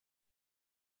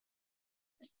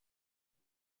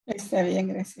 Está bien,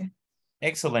 gracias.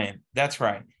 Excellent, that's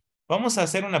right. Vamos a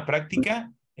hacer una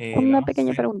práctica. Una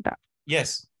pequeña pregunta.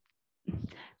 Yes.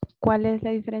 ¿Cuál es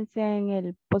la diferencia en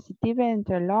el positivo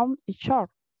entre long y short?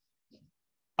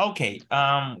 Ok,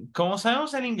 como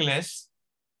sabemos en inglés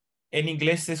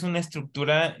es una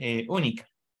estructura única.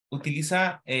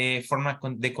 Utiliza forma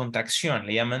de contracción,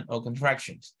 le llaman o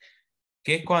contractions,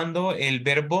 que es cuando el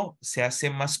verbo se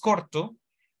hace más corto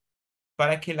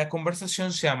para que la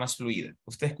conversación sea más fluida.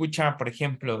 Usted escucha, por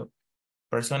ejemplo,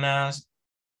 personas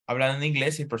hablando en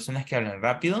inglés y personas que hablan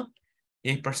rápido y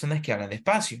hay personas que hablan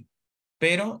despacio.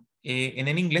 Pero en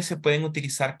el inglés se pueden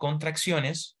utilizar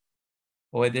contracciones,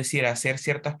 o es decir, hacer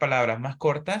ciertas palabras más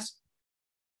cortas,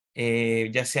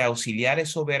 ya sea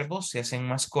auxiliares o verbos, se hacen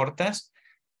más cortas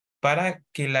para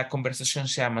que la conversación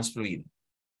sea más fluida.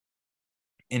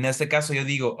 En este caso yo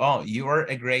digo, oh, you are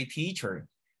a great teacher.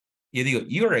 Yo digo,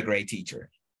 you're a great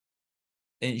teacher.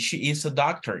 And she is a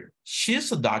doctor.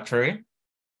 She's a doctor.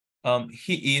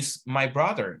 He is my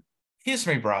brother. He's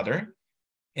my brother.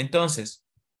 Entonces,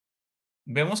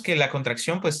 vemos que la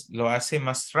contracción pues lo hace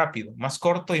más rápido, más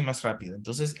corto y más rápido.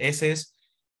 Entonces, ese es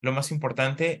lo más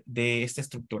importante de esta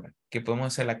estructura, que podemos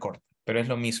hacerla corta, pero es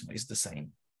lo mismo, it's the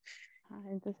same.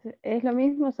 Entonces, es lo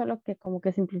mismo, solo que como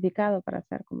que simplificado para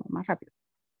hacer como más rápido.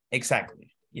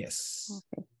 Exactly, yes.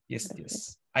 Okay. Yes, Gracias.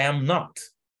 yes. I am not.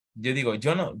 Yo digo,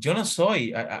 yo no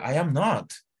soy, I am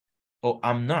not, o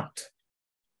I'm not.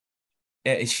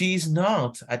 She is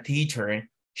not a teacher,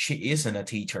 she isn't a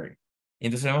teacher.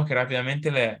 Entonces vemos que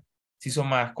rápidamente se hizo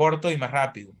más corto y más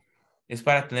rápido. Es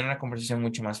para tener una conversación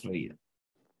mucho más fluida.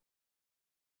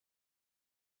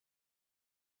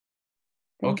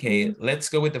 Okay, let's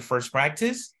go with the first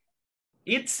practice.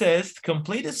 It says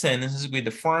complete the sentences with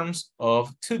the forms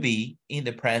of to be in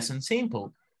the present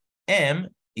simple. Am,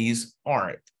 is,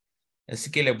 are.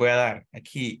 Así que le voy a dar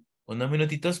aquí unos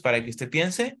minutitos para que usted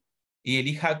piense y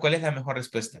elija cuál es la mejor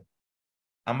respuesta.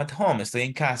 I'm at home, estoy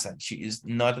en casa. She is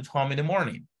not at home in the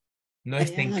morning. No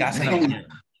está en casa en la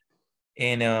mañana.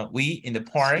 And we in the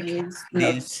park.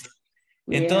 This.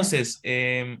 Entonces,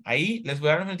 ahí les voy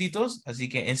a dar unos minutitos, así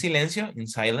que en silencio, in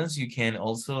silence, you can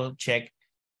also check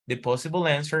the possible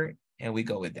answer and we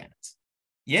go with that.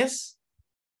 Yes?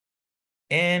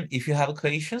 And if you have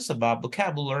questions about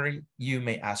vocabulary, you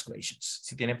may ask questions.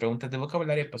 Si tienen preguntas de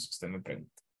vocabulario, pues usted me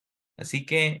pregunta. Así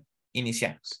que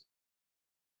iniciamos.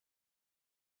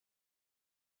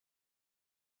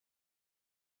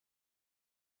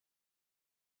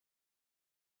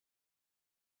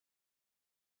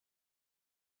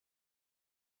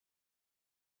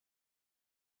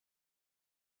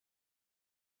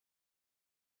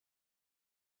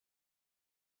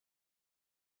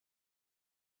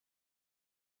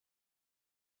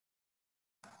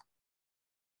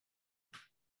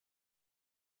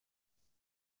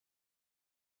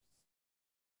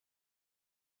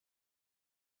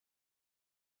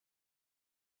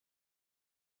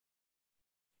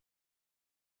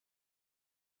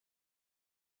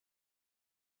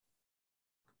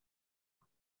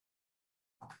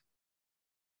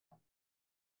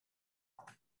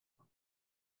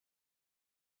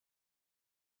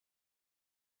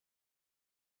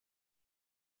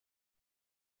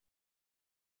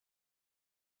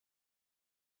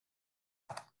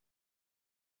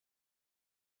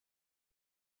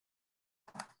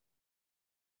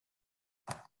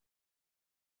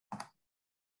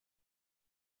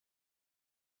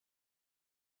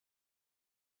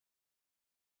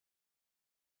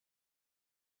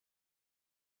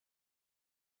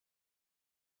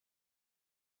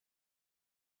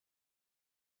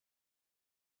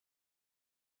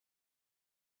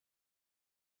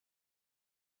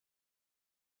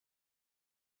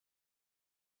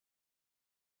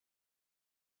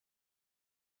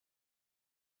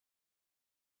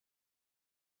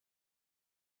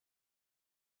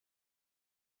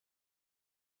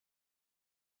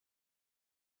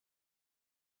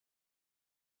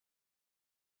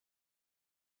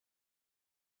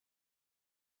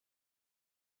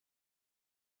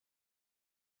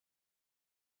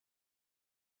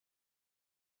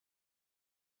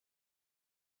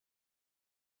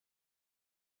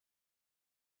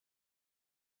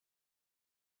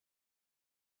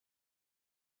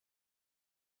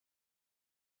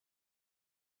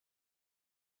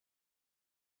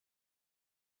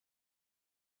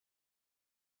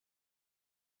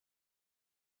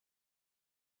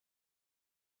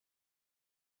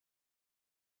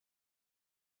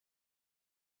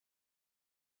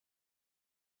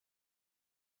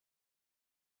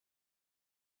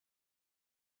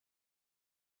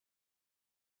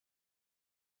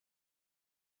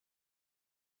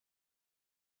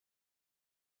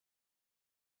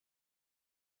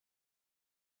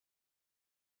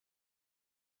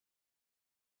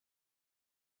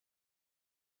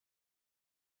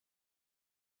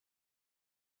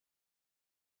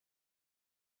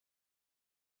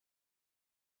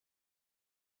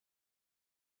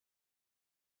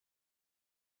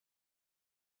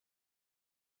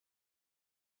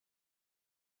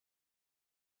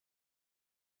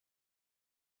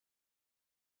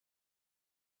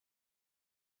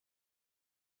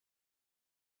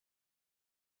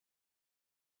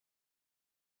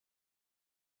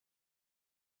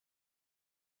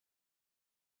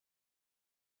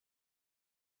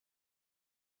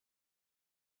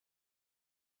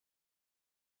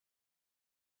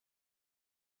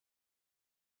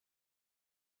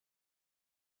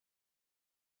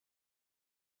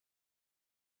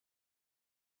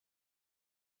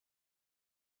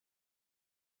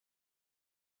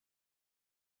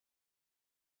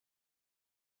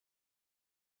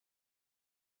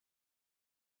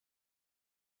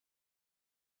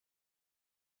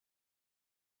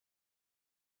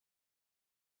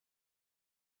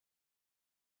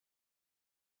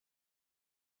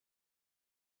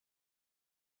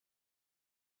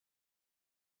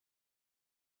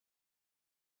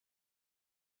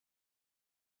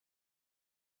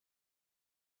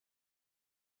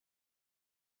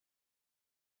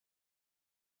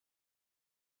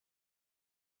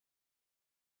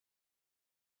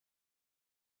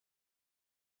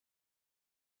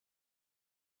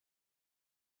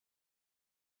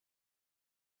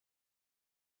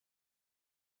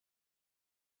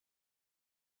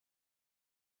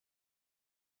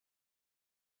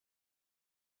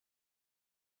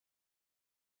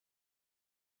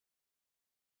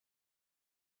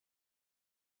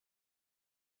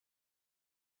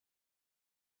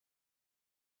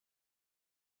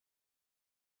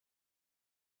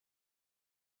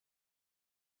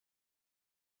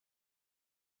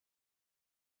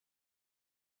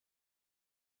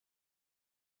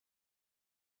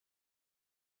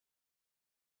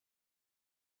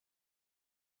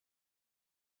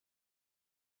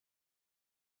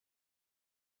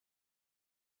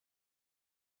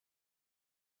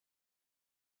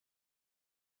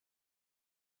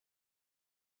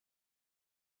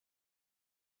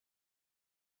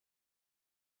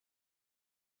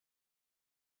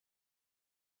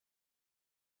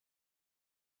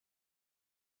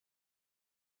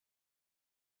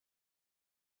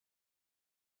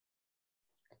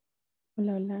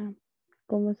 Hola, hola.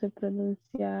 ¿Cómo se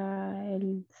pronuncia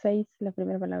el 6, la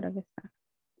primera palabra que está?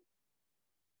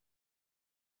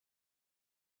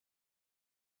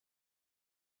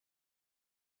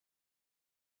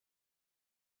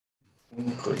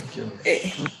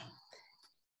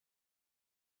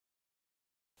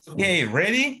 Okay,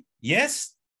 ready?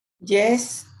 Yes?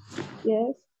 Yes.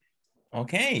 Yes.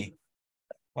 Okay.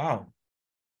 Wow.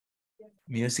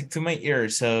 Music to my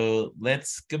ears. So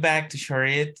let's go back to share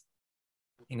it.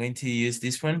 I'm going to use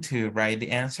this one to write the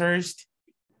answers.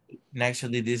 And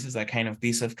actually, this is a kind of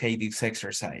piece of cake, this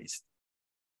exercise.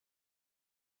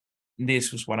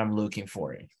 This was what I'm looking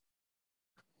for.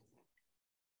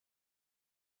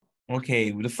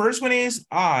 Okay, the first one is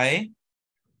I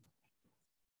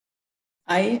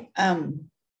am.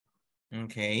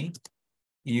 Okay.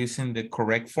 Using the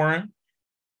correct form.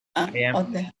 At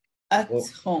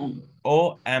home.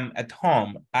 Oh, am at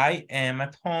home. I am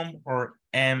at home or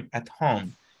am at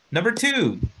home. Number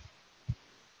 2.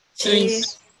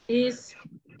 Is.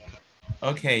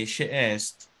 Okay, she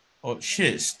is. O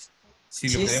she's. Si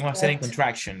lo queremos hacer en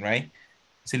contraction, right?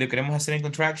 Si lo queremos hacer en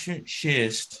contraction,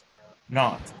 she's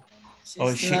not.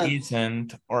 Or she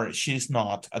isn't, or she's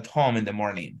not at home in the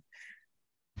morning.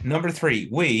 Number 3,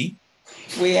 we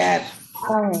are.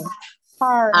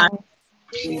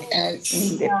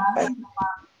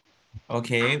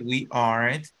 Okay, we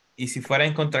aren't. Y si fuera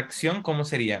en contracción, ¿cómo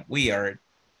sería? We are.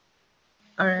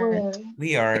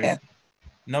 We are. Yeah.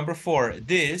 Number 4,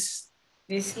 this.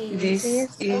 This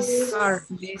is.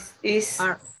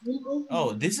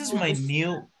 Oh, this is my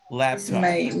new laptop.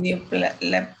 My new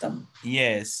laptop.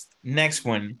 Yes. Next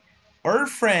one. Our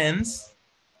friends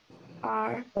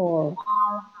Are.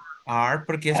 are,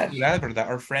 porque es plural, ¿verdad?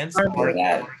 Our friends are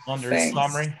on their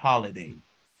summer holiday.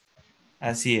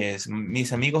 Así es.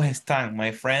 Mis amigos están.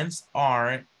 My friends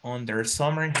are on their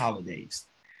summer holidays.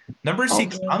 Number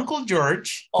 6, Uncle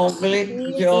George. Uncle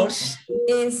George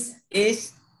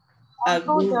is a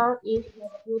good.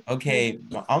 Okay,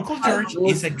 Uncle George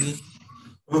is a good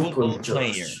football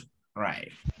player.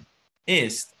 Right.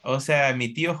 Is, o sea,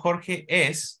 mi tío Jorge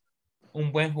es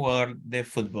un buen jugador de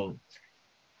fútbol.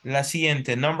 La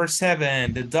siguiente, number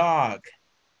 7, the dog.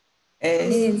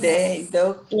 The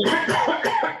dog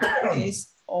is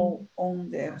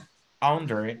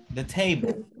under the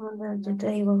table. Under the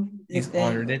table. Is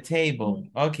under the table.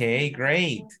 Okay,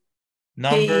 great.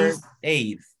 Number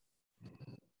 8.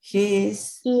 He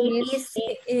is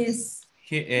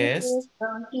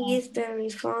very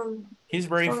fun. He's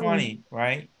very funny,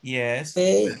 right? Yes.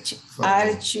 The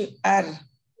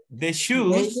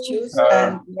shoes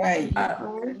are white.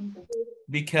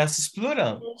 Because it's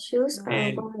plural. The shoes are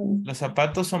white. Los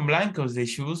zapatos son blancos. The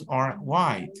shoes are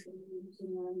white.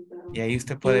 Y ahí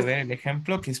usted puede ver el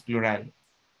ejemplo que es plural.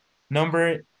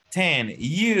 Number 10.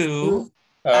 You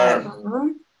are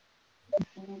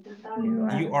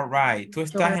right. Tú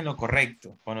estás en lo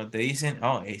correcto. Cuando te dicen,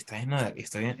 oh, estás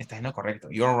en lo correcto.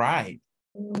 You're right.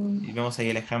 Y vemos ahí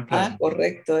el ejemplo.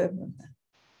 Correcto.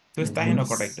 Tú estás en lo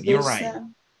correcto. You're right.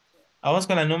 Vamos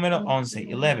con la número 11.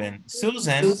 11.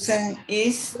 Susan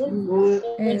is good.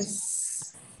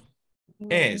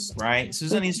 Is, right?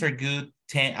 Susan is very good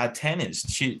at tennis.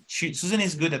 Susan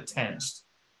is good at tennis.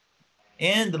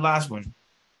 And the last one.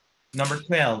 Number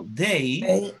 12.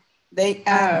 They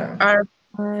are.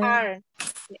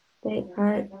 They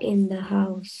are in the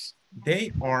house.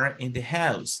 They are in the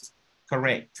house.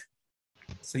 Correct.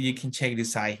 So you can check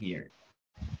this side here.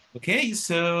 Okay,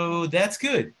 so that's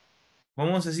good.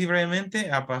 Vamos así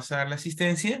brevemente a pasar la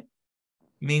asistencia.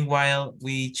 Meanwhile,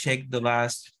 we check the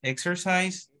last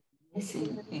exercise.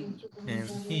 And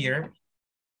here.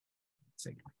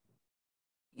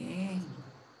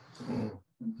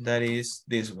 That is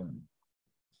this one.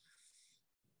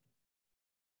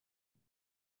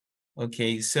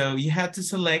 Okay, so you have to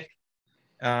select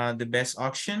the best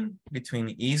option between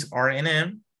is, are, and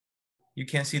am. You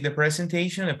can see the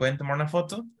presentation. Le pueden tomar una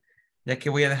foto, ya que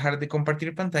voy a dejar de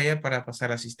compartir pantalla para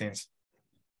pasar asistencia.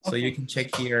 So you can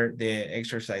check here the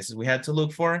exercises. We had to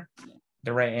look for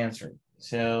the right answer.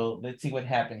 So let's see what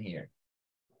happened here.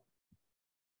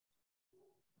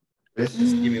 Just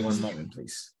give me one moment,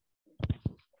 please.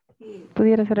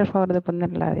 ¿Pudiera hacer el favor de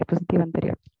poner la diapositiva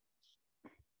anterior?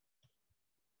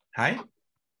 Hi.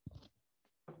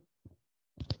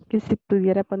 Que si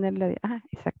pudiera poner la...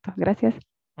 exacto, gracias.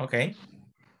 Okay.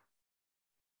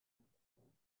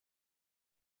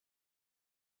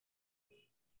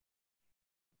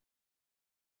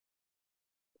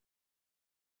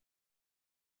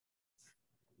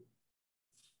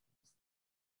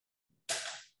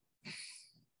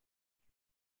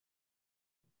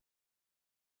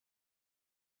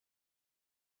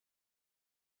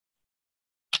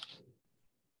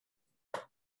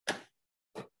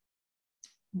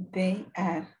 They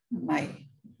are my.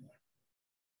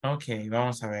 Ok,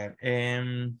 vamos a ver.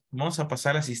 Vamos a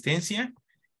pasar la asistencia.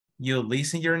 You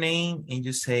listen your name and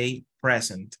you say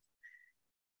present.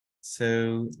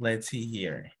 So let's see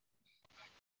here.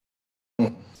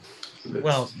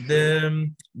 Well,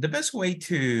 the best way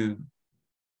to,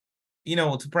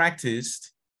 to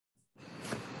practice,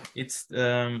 it's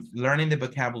learning the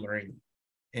vocabulary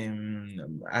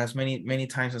as many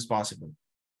times as possible.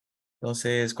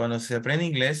 Entonces, cuando se aprende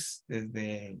inglés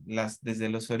desde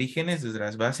los orígenes, desde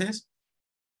las bases,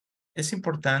 es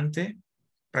importante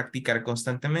practicar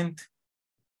constantemente,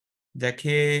 ya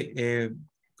que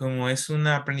como es un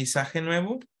aprendizaje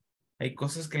nuevo, hay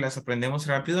cosas que las aprendemos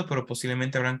rápido, pero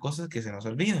posiblemente habrán cosas que se nos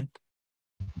olvidan.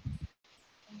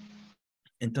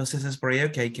 Entonces es por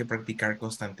ello que hay que practicar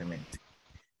constantemente.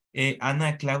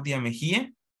 Ana Claudia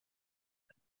Mejía.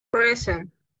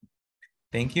 Present.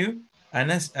 Thank you.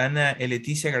 Ana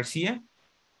Leticia García.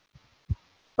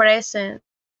 Present.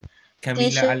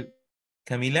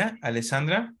 Camila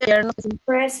Alessandra.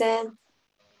 Present.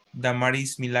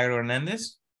 Damaris Milagro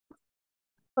Hernández.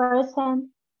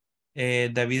 Present.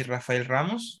 David Rafael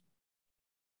Ramos.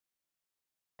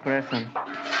 Present.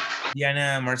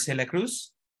 Diana Marcela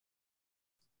Cruz.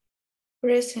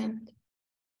 Present.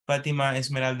 Fátima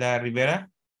Esmeralda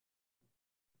Rivera.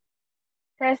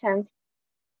 Present.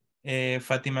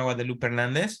 Fátima Guadalupe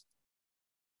Hernández.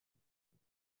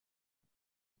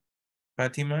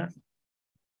 Fátima.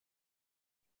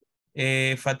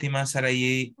 Fátima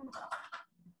Sarayi.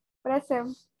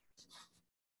 Present.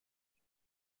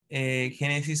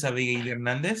 Génesis Abigail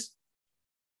Hernández.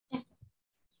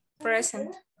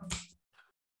 Present.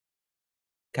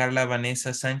 Carla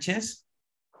Vanessa Sánchez.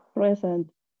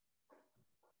 Present.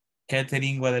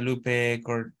 Catherine Guadalupe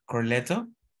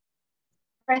Corleto.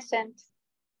 Present.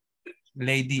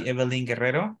 Lady Evelyn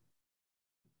Guerrero.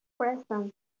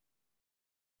 Present.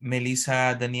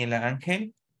 Melissa Daniela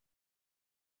Ángel.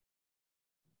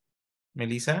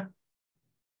 Melissa.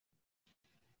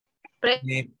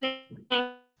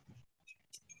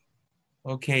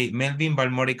 Ok, Melvin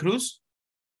Balmore Cruz.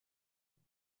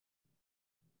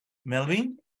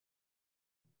 Melvin.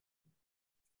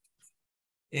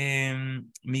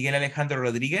 Miguel Alejandro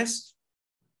Rodríguez.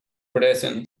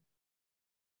 Present.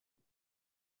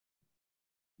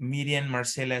 Miriam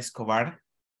Marcela Escobar.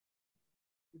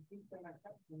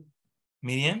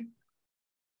 Miriam.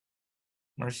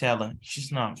 Marcela,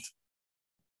 she's not.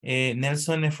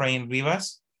 Nelson Efraín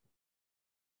Rivas.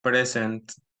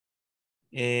 Present.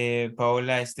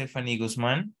 Paola Stephanie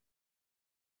Guzmán.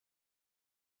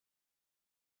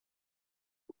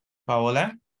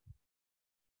 Paola.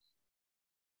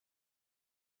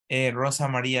 Rosa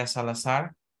María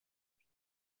Salazar.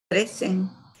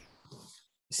 Present.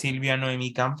 Silvia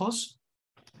Noemí Campos.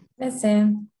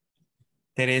 Present.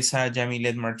 Teresa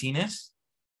Yamilet Martínez.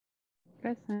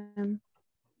 Present.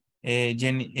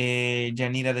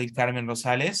 Yanira del Carmen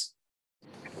Rosales.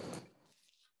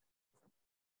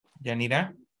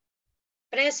 Yanira.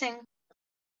 Present.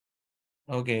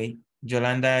 Okay.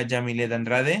 Yolanda Yamilet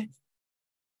Andrade.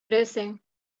 Present.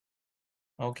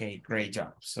 Okay, great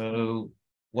job. So,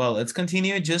 well, let's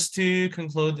continue just to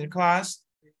conclude the class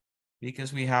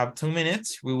because we have 2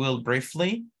 minutes. We will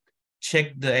briefly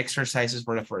check the exercises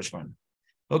for the first one.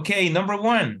 Okay, number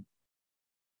 1.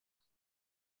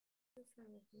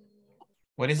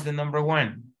 What is the number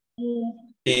 1?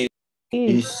 Is.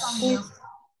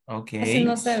 Okay. Así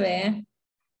no se ve.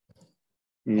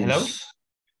 Hello?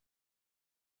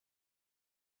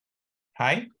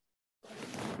 Hi?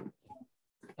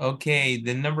 Okay,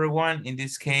 the number 1 in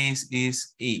this case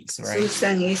is is, right?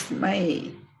 Susan is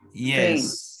my yes.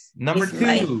 friend. Number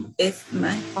 2. It's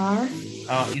my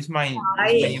It's my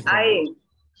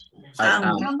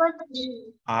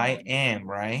I am,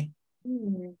 right?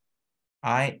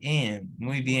 I am.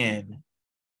 Muy bien.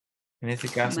 En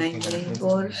este caso. My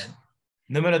neighbors.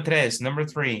 Número 3. Number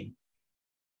 3.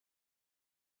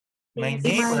 My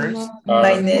neighbors.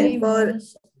 My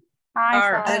neighbors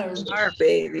Are. are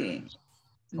very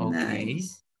Okay.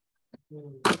 nice.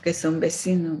 Porque son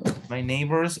vecinos. My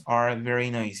neighbors are very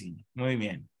noisy. Muy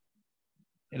bien.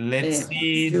 Let's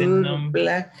see the Your number.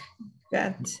 black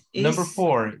cat is. Number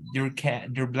 4.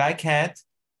 Your black cat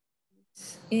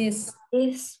Is.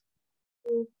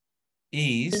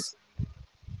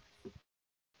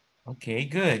 Okay,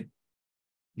 good.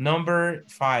 Number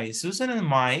 5. Susan and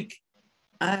Mike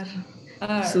Are.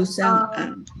 Susan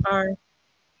and Are.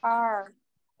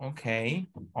 okay,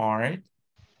 are.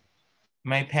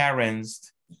 My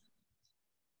parents.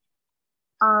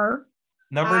 Are.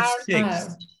 Number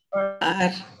 6.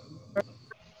 are.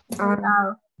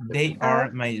 Are. They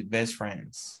are my best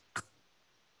friends.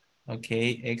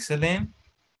 Okay, excellent.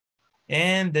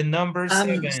 And the number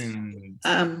 7.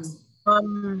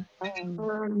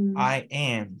 I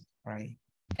am, right?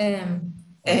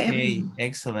 Okay,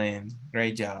 excellent.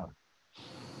 Great job.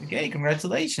 Okay,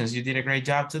 congratulations. You did a great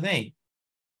job today.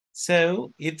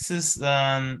 So, it's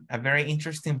a very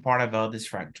interesting part about these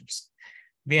fractures.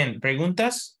 Bien,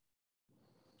 ¿preguntas?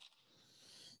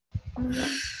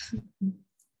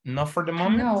 Not for the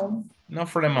moment? No. Not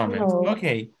for the moment. No.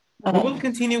 Okay. We will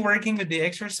continue working with the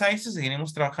exercises.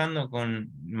 Seguiremos trabajando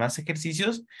con más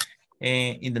ejercicios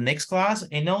in the next class.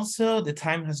 And also, the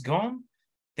time has gone.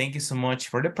 Thank you so much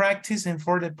for the practice and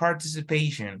for the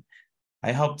participation.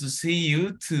 I hope to see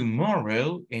you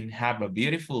tomorrow and have a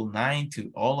beautiful night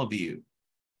to all of you.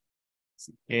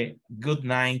 Okay. Good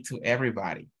night to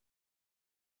everybody.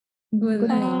 Good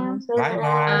night.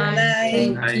 Bye-bye.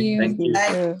 Thank you. Thank you.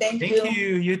 Thank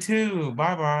you. You too.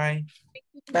 Bye-bye.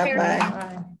 Bye-bye.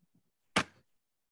 Bye.